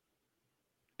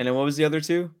 and then what was the other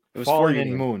two? It was Fallen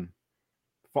and Moon.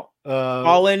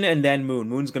 Fallen and then Moon.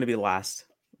 Moon's going to be last.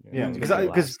 Yeah,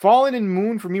 because Fallen and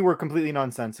Moon for me were completely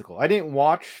nonsensical. I didn't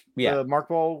watch the Mark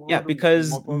Ball. Yeah,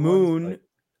 because Moon.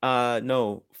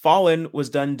 No, Fallen was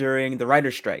done during the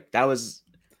writer's strike. That was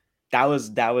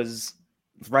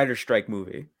writer's strike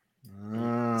movie.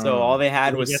 So all they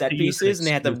had was set pieces, and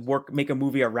they had to make a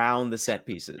movie around the set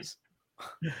pieces.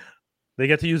 They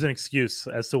get to use an excuse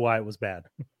as to why it was bad.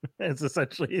 It's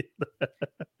essentially.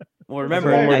 Well,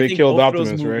 remember, I think both Optimus,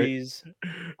 those movies.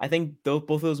 Right? I think both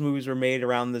of those movies were made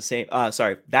around the same.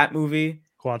 That movie,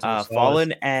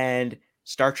 Fallen, and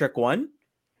Star Trek 1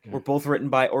 were both written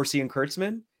by Orsi and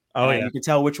Kurtzman. Oh yeah, you could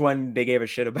tell which one they gave a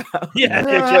shit about.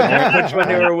 Yeah, which one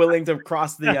they were willing to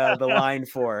cross the line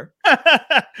for.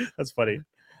 That's funny.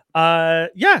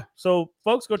 Yeah. So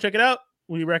folks, go check it out.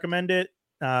 We recommend it.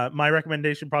 My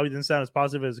recommendation probably didn't sound as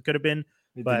positive as it could have been,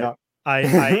 but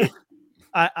I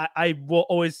will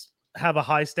always have a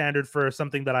high standard for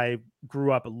something that I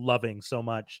grew up loving so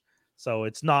much. So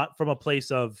it's not from a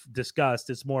place of disgust.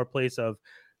 It's more a place of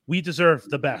we deserve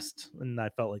the best. And I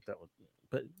felt like that was,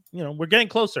 but we're getting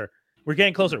closer.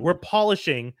 We're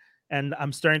polishing, and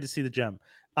I'm starting to see the gem.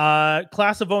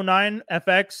 Class of 09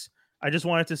 FX. I just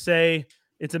wanted to say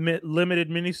it's a limited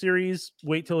miniseries.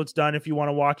 Wait till it's done if you want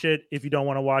to watch it. If you don't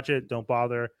want to watch it, don't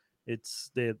bother.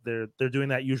 It's they're doing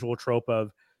that usual trope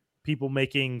of people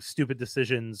making stupid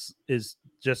decisions is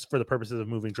just for the purposes of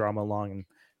moving drama along, and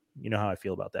you know how I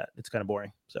feel about that. It's kind of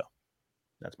boring. So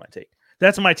that's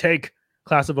my take.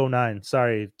 Class of 09.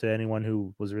 Sorry to anyone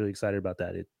who was really excited about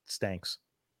that. It stinks.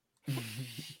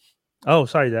 Oh,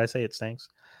 sorry. Did I say it stinks?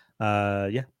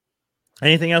 Yeah.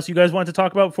 Anything else you guys want to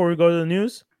talk about before we go to the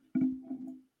news?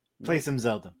 Play some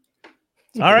Zelda.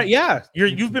 All right. Yeah.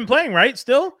 You've been playing, right?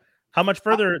 Still? How much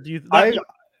further do you?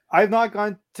 I've not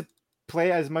gone to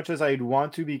play as much as I'd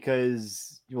want to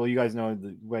because, well, you guys know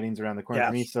the wedding's around the corner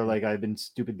for me. So like I've been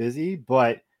stupid busy,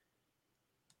 but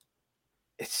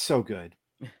it's so good.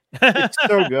 It's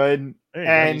so good.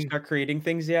 And you start creating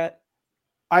things yet?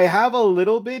 I have a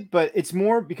little bit, but it's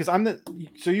more because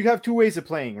so you have two ways of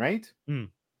playing, right?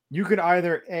 You could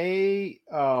either you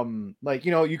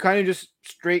kind of just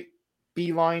straight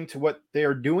beeline to what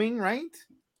they're doing, right?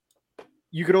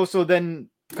 You could also then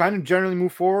kind of generally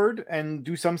move forward and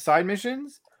do some side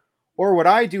missions. Or what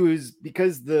I do is,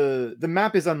 because the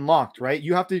map is unlocked, right?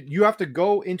 You have to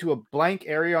go into a blank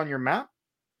area on your map,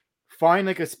 find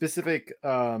like a specific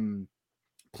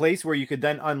place where you could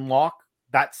then unlock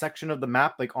that section of the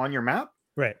map, like on your map.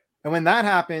 Right. And when that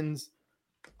happens,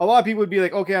 a lot of people would be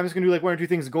like, okay, I'm just gonna do like one or two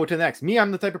things and go to the next. Me,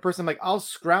 I'm the type of person like I'll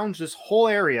scrounge this whole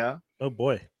area. Oh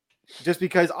boy. Just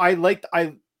because I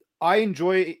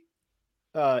enjoy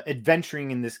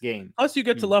adventuring in this game. Plus you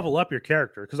get to level up your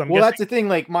character because that's the thing.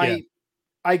 Like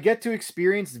I get to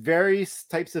experience various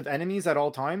types of enemies at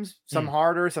all times, some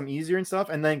harder, some easier and stuff.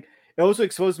 And then it also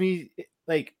exposes me,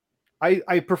 like,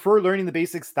 I prefer learning the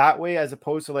basics that way as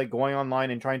opposed to like going online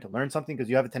and trying to learn something, because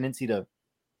you have a tendency to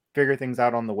figure things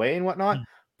out on the way and whatnot.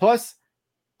 Plus,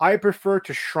 I prefer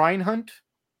to shrine hunt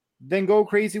than go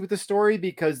crazy with the story,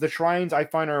 because the shrines I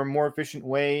find are a more efficient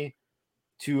way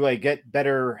to like get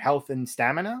better health and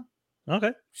stamina.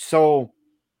 Okay. So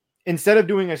instead of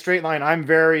doing a straight line, I'm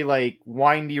very like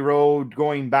windy road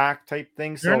going back type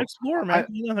thing. You're an explorer, man.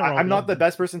 I'm not the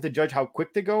best person to judge how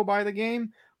quick to go by the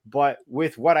game, but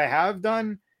with what I have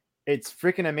done, it's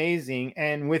freaking amazing.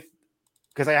 And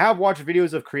because I have watched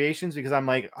videos of creations, because I'm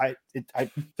like,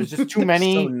 there's just too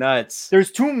many. So nuts. There's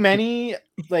too many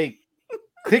like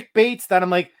clickbaits that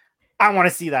I'm like, I want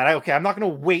to see that. I'm not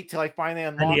going to wait till I finally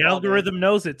unlock. And the algorithm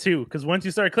knows it too, because once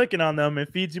you start clicking on them,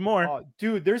 it feeds you more.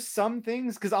 Dude, there's some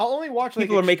things, because I'll only watch like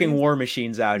people are making war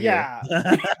machines out here.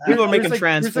 People are making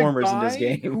Transformers in this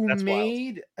game. Who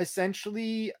made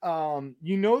essentially, the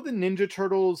Ninja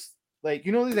Turtles, like,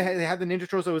 they had the Ninja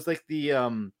Turtles. So it was like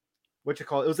the what you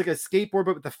call it? It was like a skateboard,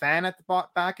 but with the fan at the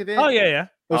back of it. Oh yeah.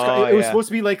 It was supposed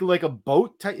to be like a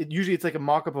boat type. Usually it's like a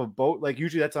mock-up of a boat. Like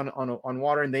usually that's on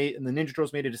water, and the Ninja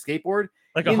Turtles made it a skateboard,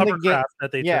 like a hovercraft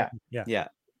that they yeah.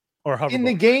 Or hoverboard. In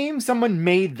the game, someone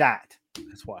made that.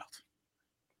 That's wild.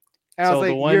 And I was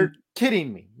like, you're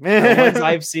kidding me. The ones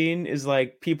I've seen is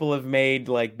like people have made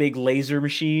like big laser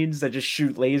machines that just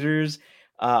shoot lasers.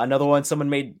 Another one, someone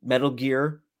made Metal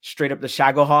Gear straight up the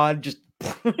Shagohod. Just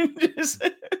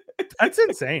that's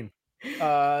insane.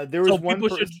 There was one.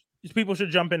 People should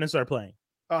jump in and start playing.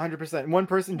 100%. One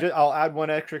person. I'll add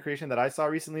one extra creation that I saw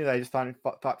recently that I just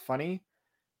thought funny.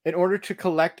 In order to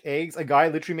collect eggs, a guy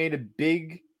literally made a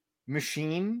big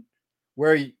machine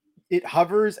where it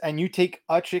hovers, and you take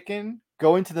a chicken,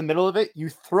 go into the middle of it, you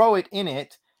throw it in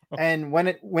it, and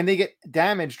when they get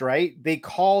damaged, right, they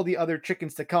call the other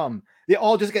chickens to come. They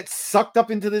all just get sucked up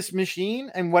into this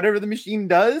machine, and whatever the machine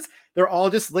does, they're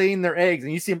all just laying their eggs,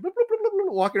 and you see them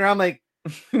walking around like.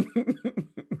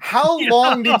 How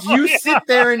long did you sit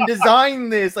there and design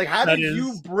this? Like, how did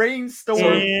you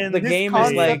brainstorm the game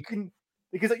is like,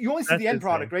 because you only see the end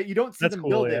product, right? You don't see them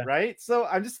build it, right? So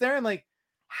I'm just there and like,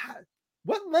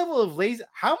 what level of lazy?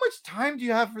 How much time do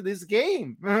you have for this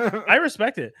game? I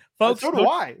respect it, folks. So do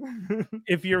I.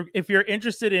 If you're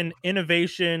interested in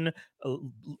innovation,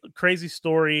 crazy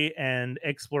story, and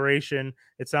exploration,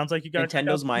 it sounds like you got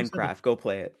Nintendo's Minecraft. Go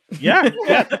play it. Yeah,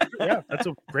 that's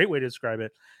a great way to describe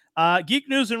it. Geek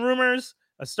news and rumors.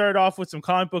 I started off with some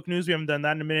comic book news. We haven't done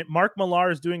that in a minute. Mark Millar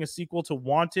is doing a sequel to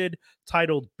Wanted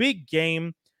titled Big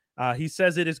Game. He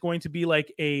says it is going to be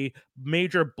like a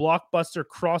major blockbuster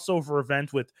crossover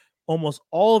event with almost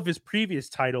all of his previous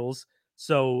titles.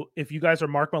 So if you guys are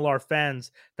Mark Millar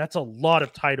fans, that's a lot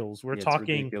of titles. We're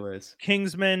talking ridiculous.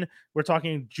 Kingsman. We're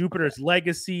talking Jupiter's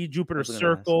Legacy, Jupiter's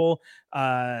Circle,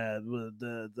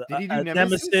 the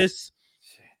Nemesis.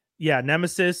 Yeah,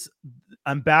 Nemesis.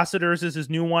 Ambassadors is his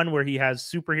new one where he has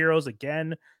superheroes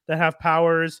again that have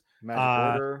powers. Magic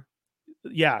Order.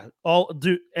 Yeah,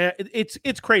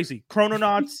 it's crazy.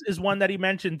 Chrononauts is one that he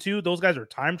mentioned too. Those guys are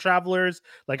time travelers.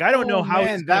 Like, I don't know how.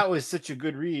 Man, that was such a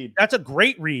good read. That's a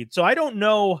great read. So I don't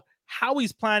know how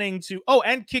he's planning to. Oh,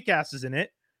 and Kick-Ass is in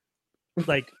it.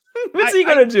 Like, what's he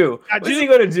gonna do? What's he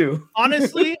gonna do?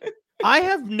 Honestly,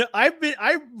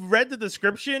 I read the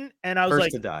description and I was First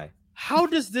like, to die. How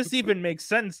does this even make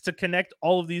sense to connect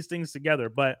all of these things together?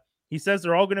 But he says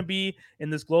they're all going to be in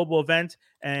this global event.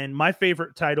 And my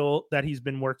favorite title that he's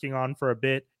been working on for a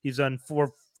bit, he's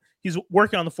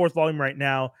working on the 4th volume right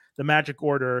now, The Magic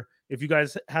Order. If you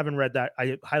guys haven't read that,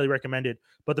 I highly recommend it.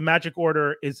 But The Magic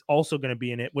Order is also going to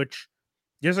be in it, which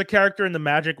there's a character in The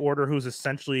Magic Order who's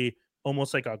essentially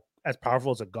almost like as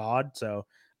powerful as a god. So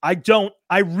I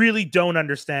really don't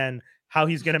understand how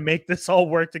he's going to make this all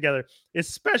work together,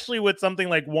 especially with something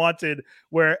like Wanted,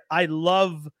 where I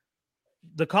love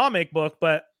the comic book,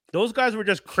 but those guys were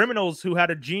just criminals who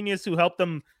had a genius who helped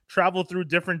them travel through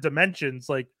different dimensions.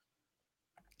 Like,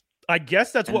 I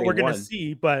guess that's what we're going to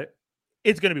see, but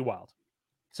it's going to be wild.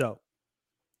 So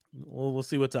we'll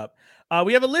see what's up.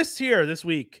 We have a list here this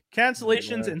week,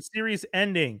 cancellations and series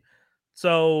ending.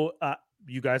 So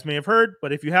you guys may have heard,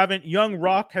 but if you haven't, Young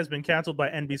Rock has been canceled by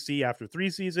NBC after 3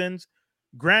 seasons.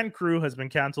 Grand Crew has been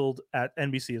canceled at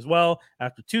NBC as well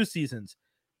after 2 seasons.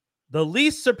 The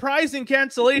least surprising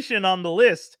cancellation on the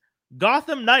list,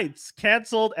 Gotham Knights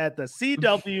canceled at the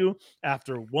CW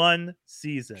after 1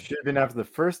 season. Should have been after the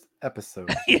first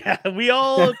episode. Yeah, we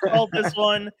all called this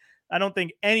one. I don't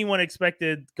think anyone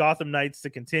expected Gotham Knights to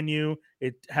continue.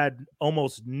 It had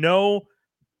almost no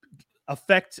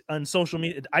effect on social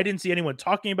media. I didn't see anyone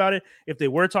talking about it. If they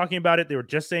were talking about it, they were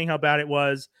just saying how bad it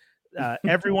was.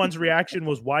 Everyone's reaction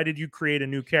was, why did you create a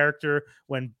new character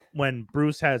when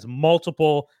Bruce has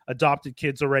multiple adopted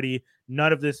kids already?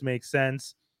 None of this makes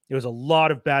sense. It was a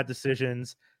lot of bad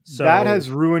decisions. So that has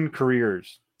ruined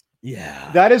careers.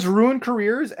 Yeah, that has ruined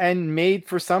careers and made,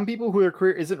 for some people who their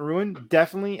career isn't ruined,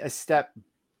 definitely a step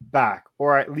back,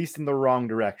 or at least in the wrong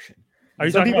direction. Are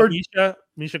you talking about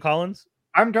Misha Collins?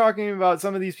 I'm talking about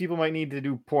some of these people might need to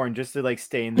do porn just to like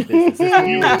stay in the business.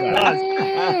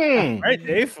 Right,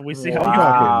 Dave? We see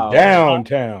how you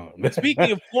downtown.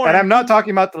 Speaking of porn, and I'm not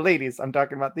talking about the ladies. I'm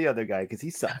talking about the other guy because he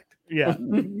sucked. Yeah.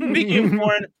 Speaking of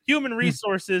porn, Human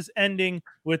Resources ending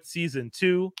with season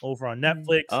 2 over on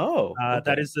Netflix. Oh, okay.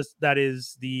 That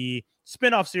is the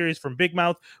spin-off series from Big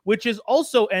Mouth, which is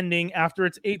also ending after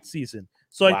its 8th season.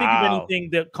 So I think, if anything,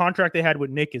 the contract they had with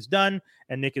Nick is done,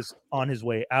 and Nick is on his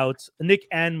way out. Nick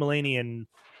and Mulaney and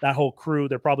that whole crew,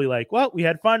 they're probably like, well, we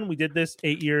had fun. We did this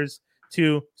 8 years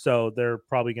too. So they're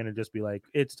probably going to just be like,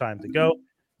 it's time to go.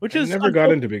 Which is never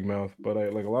got into Big Mouth, but a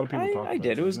lot of people talk about it. I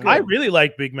did. It was good. I really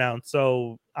like Big Mouth.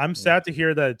 So I'm sad to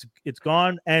hear that it's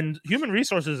gone. And Human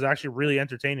Resources is actually really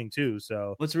entertaining too.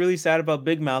 So what's really sad about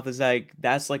Big Mouth is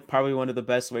that's like probably one of the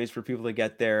best ways for people to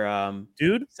get their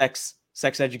sex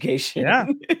education. Yeah.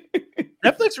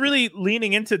 Netflix really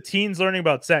leaning into teens learning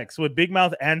about sex with Big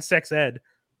Mouth and Sex Ed,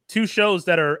 2 shows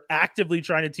that are actively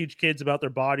trying to teach kids about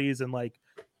their bodies and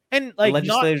the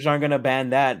legislators aren't going to ban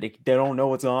that. They don't know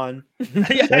what's on.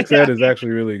 Sex Ed is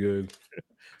actually really good.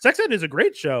 Sex Ed is a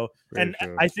great show.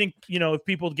 I think, if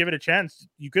people give it a chance,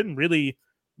 you can really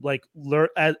learn,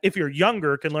 if you're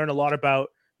younger, can learn a lot about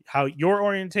how your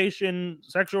orientation,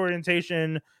 sexual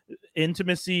orientation,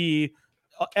 intimacy,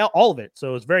 all of it.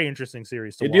 So it's a very interesting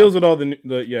series to watch. Deals with all it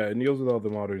deals with all the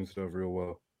modern stuff real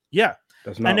well. Yeah.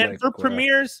 That's not and then for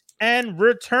premieres and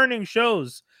returning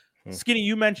shows, Skinny,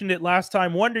 you mentioned it last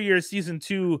time. Wonder Years season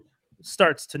 2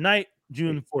 starts tonight,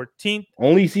 June 14th.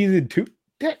 Only season 2?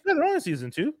 Yeah, they're only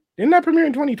season 2. Didn't that premiere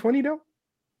in 2020 though?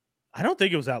 I don't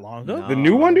think it was that long ago. No. The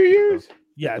new Wonder Years?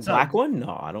 Yeah, it's black one.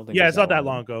 No, I don't think. Yeah, it's not that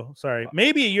long ago. Sorry,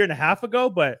 maybe a year and a half ago,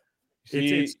 but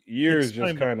it's years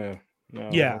just kind of. No,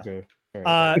 yeah. Okay.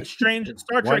 Right.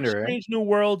 Star Trek Strange New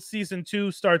World season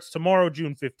 2 starts tomorrow,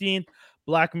 June 15th.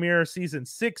 Black Mirror season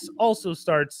 6 also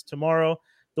starts tomorrow.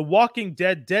 The Walking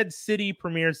Dead Dead City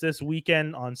premieres this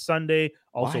weekend on Sunday,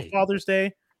 also Father's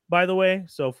Day, by the way.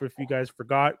 So if you guys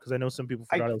forgot, because I know some people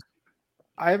forgot.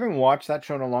 I haven't watched that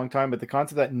show in a long time, but the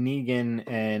concept that Negan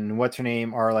and what's her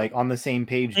name are like on the same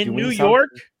page in doing New something. York.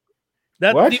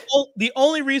 That's What? the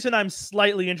only reason I'm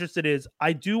slightly interested is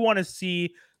I do want to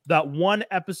see that one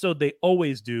episode they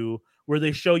always do where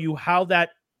they show you how that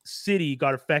city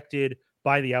got affected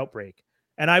by the outbreak,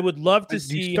 and I would love to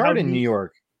see you start in New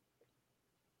York.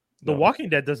 The Walking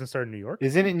Dead doesn't start in New York.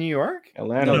 Isn't it New York?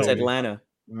 Atlanta. No, it's maybe. Atlanta.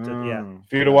 Yeah.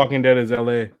 Fear the Walking Dead is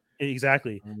LA.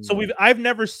 Exactly. So I've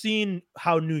never seen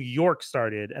how New York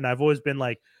started, and I've always been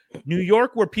like, New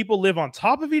York, where people live on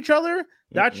top of each other,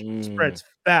 that spreads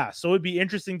fast. So it'd be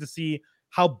interesting to see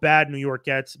how bad New York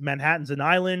gets. Manhattan's an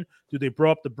island. Do they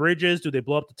blow up the bridges? Do they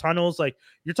blow up the tunnels? Like,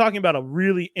 you're talking about a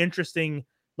really interesting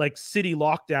like city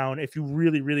lockdown if you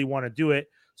really, really want to do it.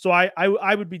 So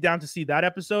I would be down to see that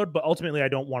episode, but ultimately I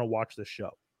don't want to watch this show.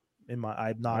 I'm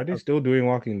not. Are they still doing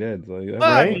Walking Dead? Like,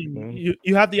 right? I mean,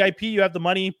 you have the IP, you have the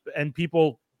money, and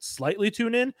people slightly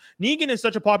tune in. Negan is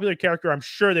such a popular character. I'm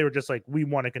sure they were just like, we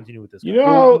want to continue with this. You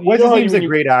know, what's his name's a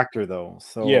great actor though.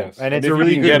 So yes, and it's a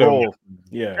really good role.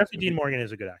 Yeah, Jeffrey Dean Morgan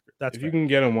is a good actor. That's if fair. you can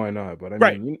get him, why not? But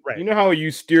I mean, right. You know how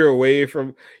you steer away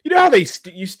from, you know how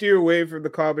you steer away from the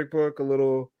comic book a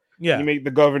little. Yeah, you make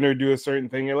the governor do a certain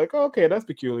thing. You're like, oh, okay, that's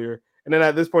peculiar. And then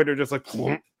at this point, they're just like,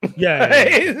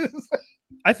 yeah.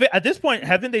 I think at this point,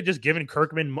 haven't they just given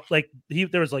Kirkman like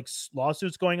there was like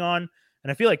lawsuits going on,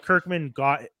 and I feel like Kirkman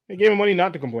they gave him money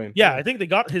not to complain. Yeah, I think they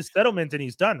got his settlement and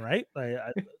he's done, right?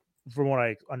 From what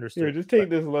I understood. Here, just take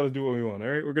this and let us do what we want. All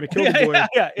right, we're gonna kill the boy.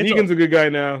 Negan's a good guy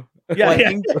now. Yeah, I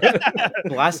think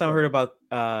the last time I heard about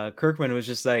Kirkman was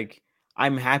just like,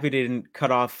 I'm happy they didn't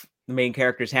cut off the main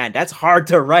character's hand. That's hard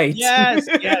to write. Yes.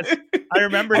 I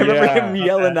remember him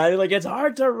yelling at it, like, it's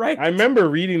hard to write. I remember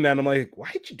reading that. I'm like,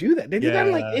 why'd you do that? They did that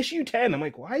in like issue 10. I'm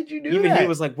like, why'd you do that? Even he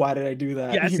was like, why did I do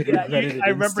that? Yes, I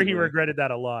remember he regretted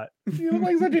that a lot. You look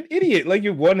like such an idiot. Like,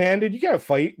 you're one-handed. You can't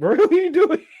fight, bro. What are you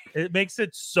doing? It makes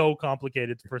it so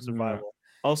complicated for survival.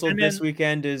 Also, this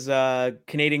weekend is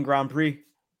Canadian Grand Prix.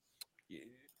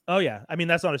 Oh yeah, I mean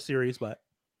that's not a series, but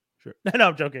sure. No,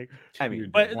 I'm joking. I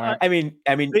mean,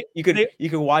 you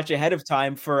could watch ahead of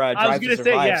time for Drive to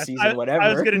Survive season whatever.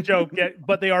 I was gonna joke,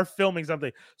 but they are filming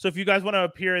something. So if you guys want to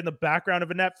appear in the background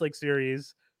of a Netflix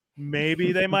series,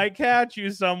 maybe they might catch you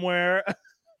somewhere.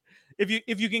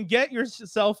 If you can get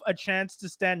yourself a chance to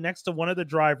stand next to one of the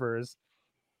drivers,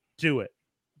 do it.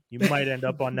 You might end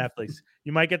up on Netflix.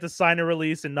 You might get to sign a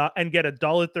release and get a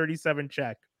 $1.37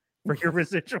 check for your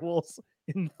residuals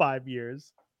in 5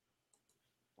 years.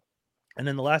 And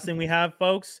then the last thing we have,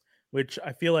 folks, which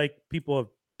I feel like people have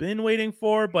been waiting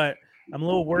for, but I'm a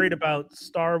little worried about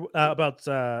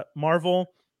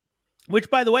Marvel, which,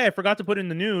 by the way, I forgot to put in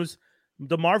the news.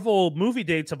 The Marvel movie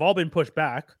dates have all been pushed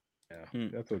back. Yeah,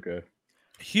 that's okay.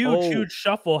 Huge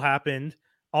shuffle happened.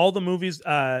 All the movies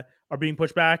are being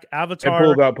pushed back. Avatar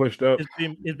Deadpool got pushed up.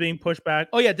 Is being pushed back.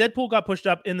 Oh yeah, Deadpool got pushed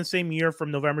up in the same year from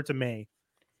November to May.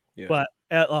 Yeah. But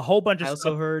a whole bunch of I stuff.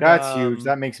 Also heard that's huge.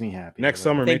 That makes me happy. Next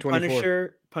summer, May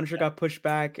 24th. Punisher got pushed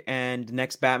back, and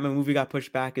next Batman movie got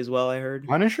pushed back as well. I heard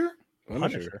Punisher.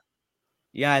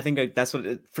 Yeah, I think that's what.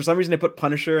 For some reason, they put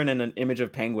Punisher and then an image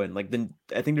of Penguin. Like, then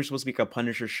I think there's supposed to be a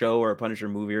Punisher show or a Punisher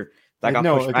movie. Or that got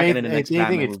pushed back in the next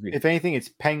Batman movie. If anything, it's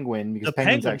Penguin because the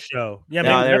Penguin show. Yeah,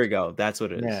 there we go. That's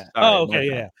what it is. Yeah. Oh,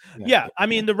 okay, yeah. I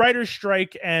mean, the writer's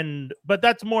strike but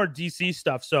that's more DC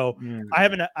stuff. So I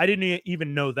didn't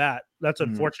even know that. That's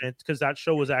unfortunate because that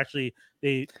show was actually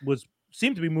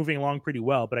seemed to be moving along pretty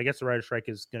well. But I guess the writer's strike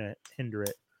is going to hinder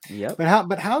it. Yeah,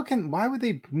 why would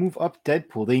they move up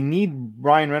Deadpool? They need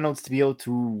Ryan Reynolds to be able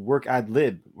to work ad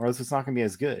lib, or else it's not going to be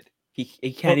as good. He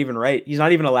can't even write. He's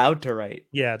not even allowed to write.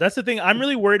 Yeah, that's the thing. I'm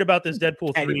really worried about this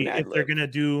Deadpool 3 if they're going to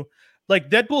do like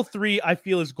Deadpool 3. I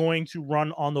feel is going to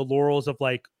run on the laurels of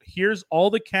like, here's all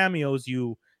the cameos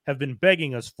you have been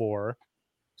begging us for,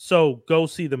 so go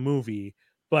see the movie.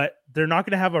 But they're not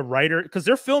going to have a writer because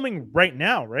they're filming right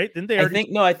now, right? Didn't they?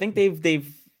 I think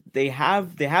they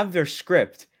have their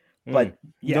script. But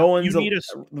no one's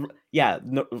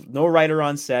no writer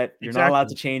on set. You're not allowed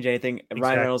to change anything.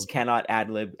 Ryan Reynolds cannot ad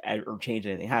lib or change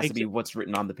anything. It has to be what's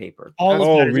written on the paper.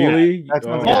 Really? That's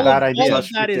a bad idea. All of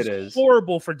that is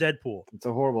horrible for Deadpool. It's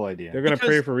a horrible idea. They're gonna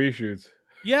pay for reshoots.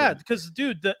 Yeah, because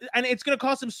dude, and it's gonna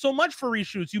cost them so much for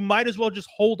reshoots. You might as well just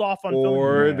hold off on.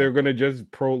 Or they're gonna just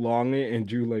prolong it and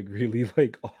do like really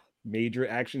like major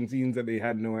action scenes that they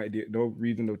had no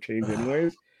reason to change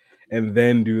anyways. And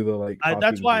then do the like.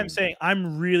 That's why I'm saying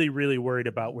I'm really, really worried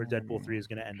about where Deadpool 3 is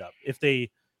going to end up if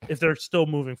they're still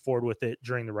moving forward with it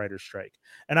during the writer's strike.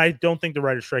 And I don't think the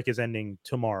writer's strike is ending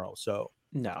tomorrow. So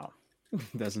no,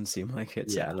 doesn't seem like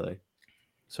it. Sadly.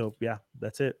 So yeah,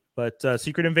 that's it. But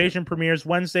Secret Invasion premieres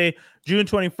Wednesday, June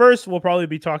 21st. We'll probably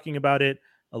be talking about it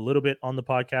a little bit on the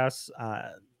podcast.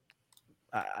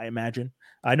 I imagine.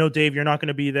 I know, Dave, you're not going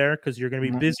to be there because you're going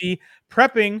to be busy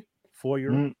prepping for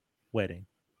your wedding.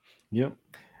 Yep.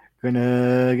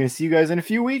 Gonna see you guys in a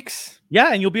few weeks.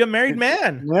 Yeah, and you'll be a married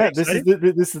man. Yeah, this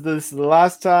is the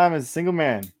last time as a single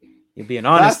man. You'll be an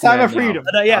honest last time man of freedom.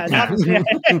 Yeah, an honest man.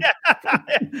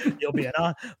 You'll be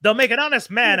they'll make an honest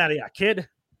man out of you, kid.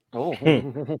 Oh,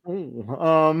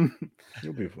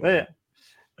 You'll be fine. Yeah,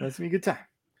 that's gonna be a good time.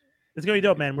 It's gonna be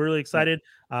dope, man. We're really excited.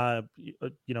 And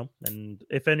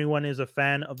if anyone is a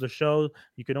fan of the show,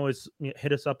 you can always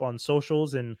hit us up on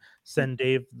socials and send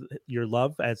Dave your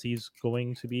love as he's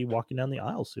going to be walking down the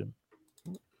aisle soon.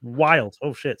 Wild.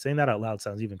 Oh shit, saying that out loud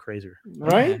sounds even crazier,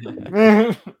 right?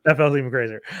 That felt even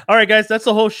crazier. All right, guys, that's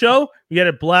the whole show. We had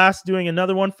a blast doing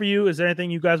another one for you. Is there anything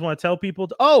you guys want to tell people?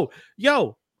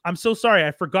 I'm so sorry.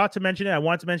 I forgot to mention it. I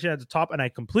wanted to mention it at the top, and I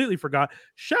completely forgot.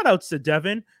 Shout outs to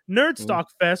Devin. Nerdstock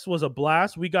Fest was a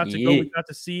blast. We got to go. We got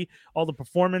to see all the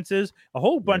performances, a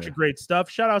whole bunch of great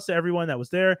stuff. Shout outs to everyone that was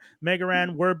there.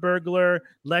 Megaran, Word Burglar,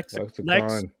 Lexicon.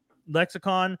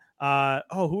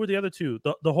 Who were the other two?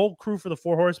 The whole crew for the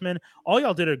Four Horsemen. All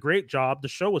y'all did a great job. The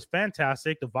show was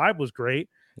fantastic. The vibe was great.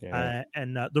 Yeah.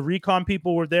 And the Recon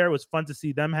people were there. It was fun to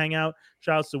see them hang out.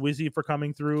 Shout outs to Wizzy for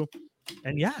coming through.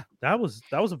 And yeah, that was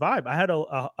a vibe. I had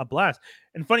a blast.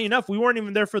 And funny enough, we weren't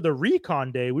even there for the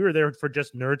Recon day. We were there for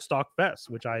just Nerdstock Fest,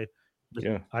 which I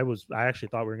actually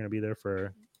thought we were going to be there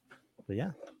for. But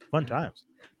yeah, fun times.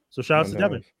 So shout outs to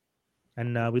Devin.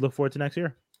 And we look forward to next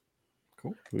year.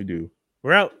 Cool. We do.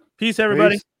 We're out. Peace,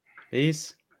 everybody.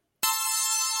 Peace.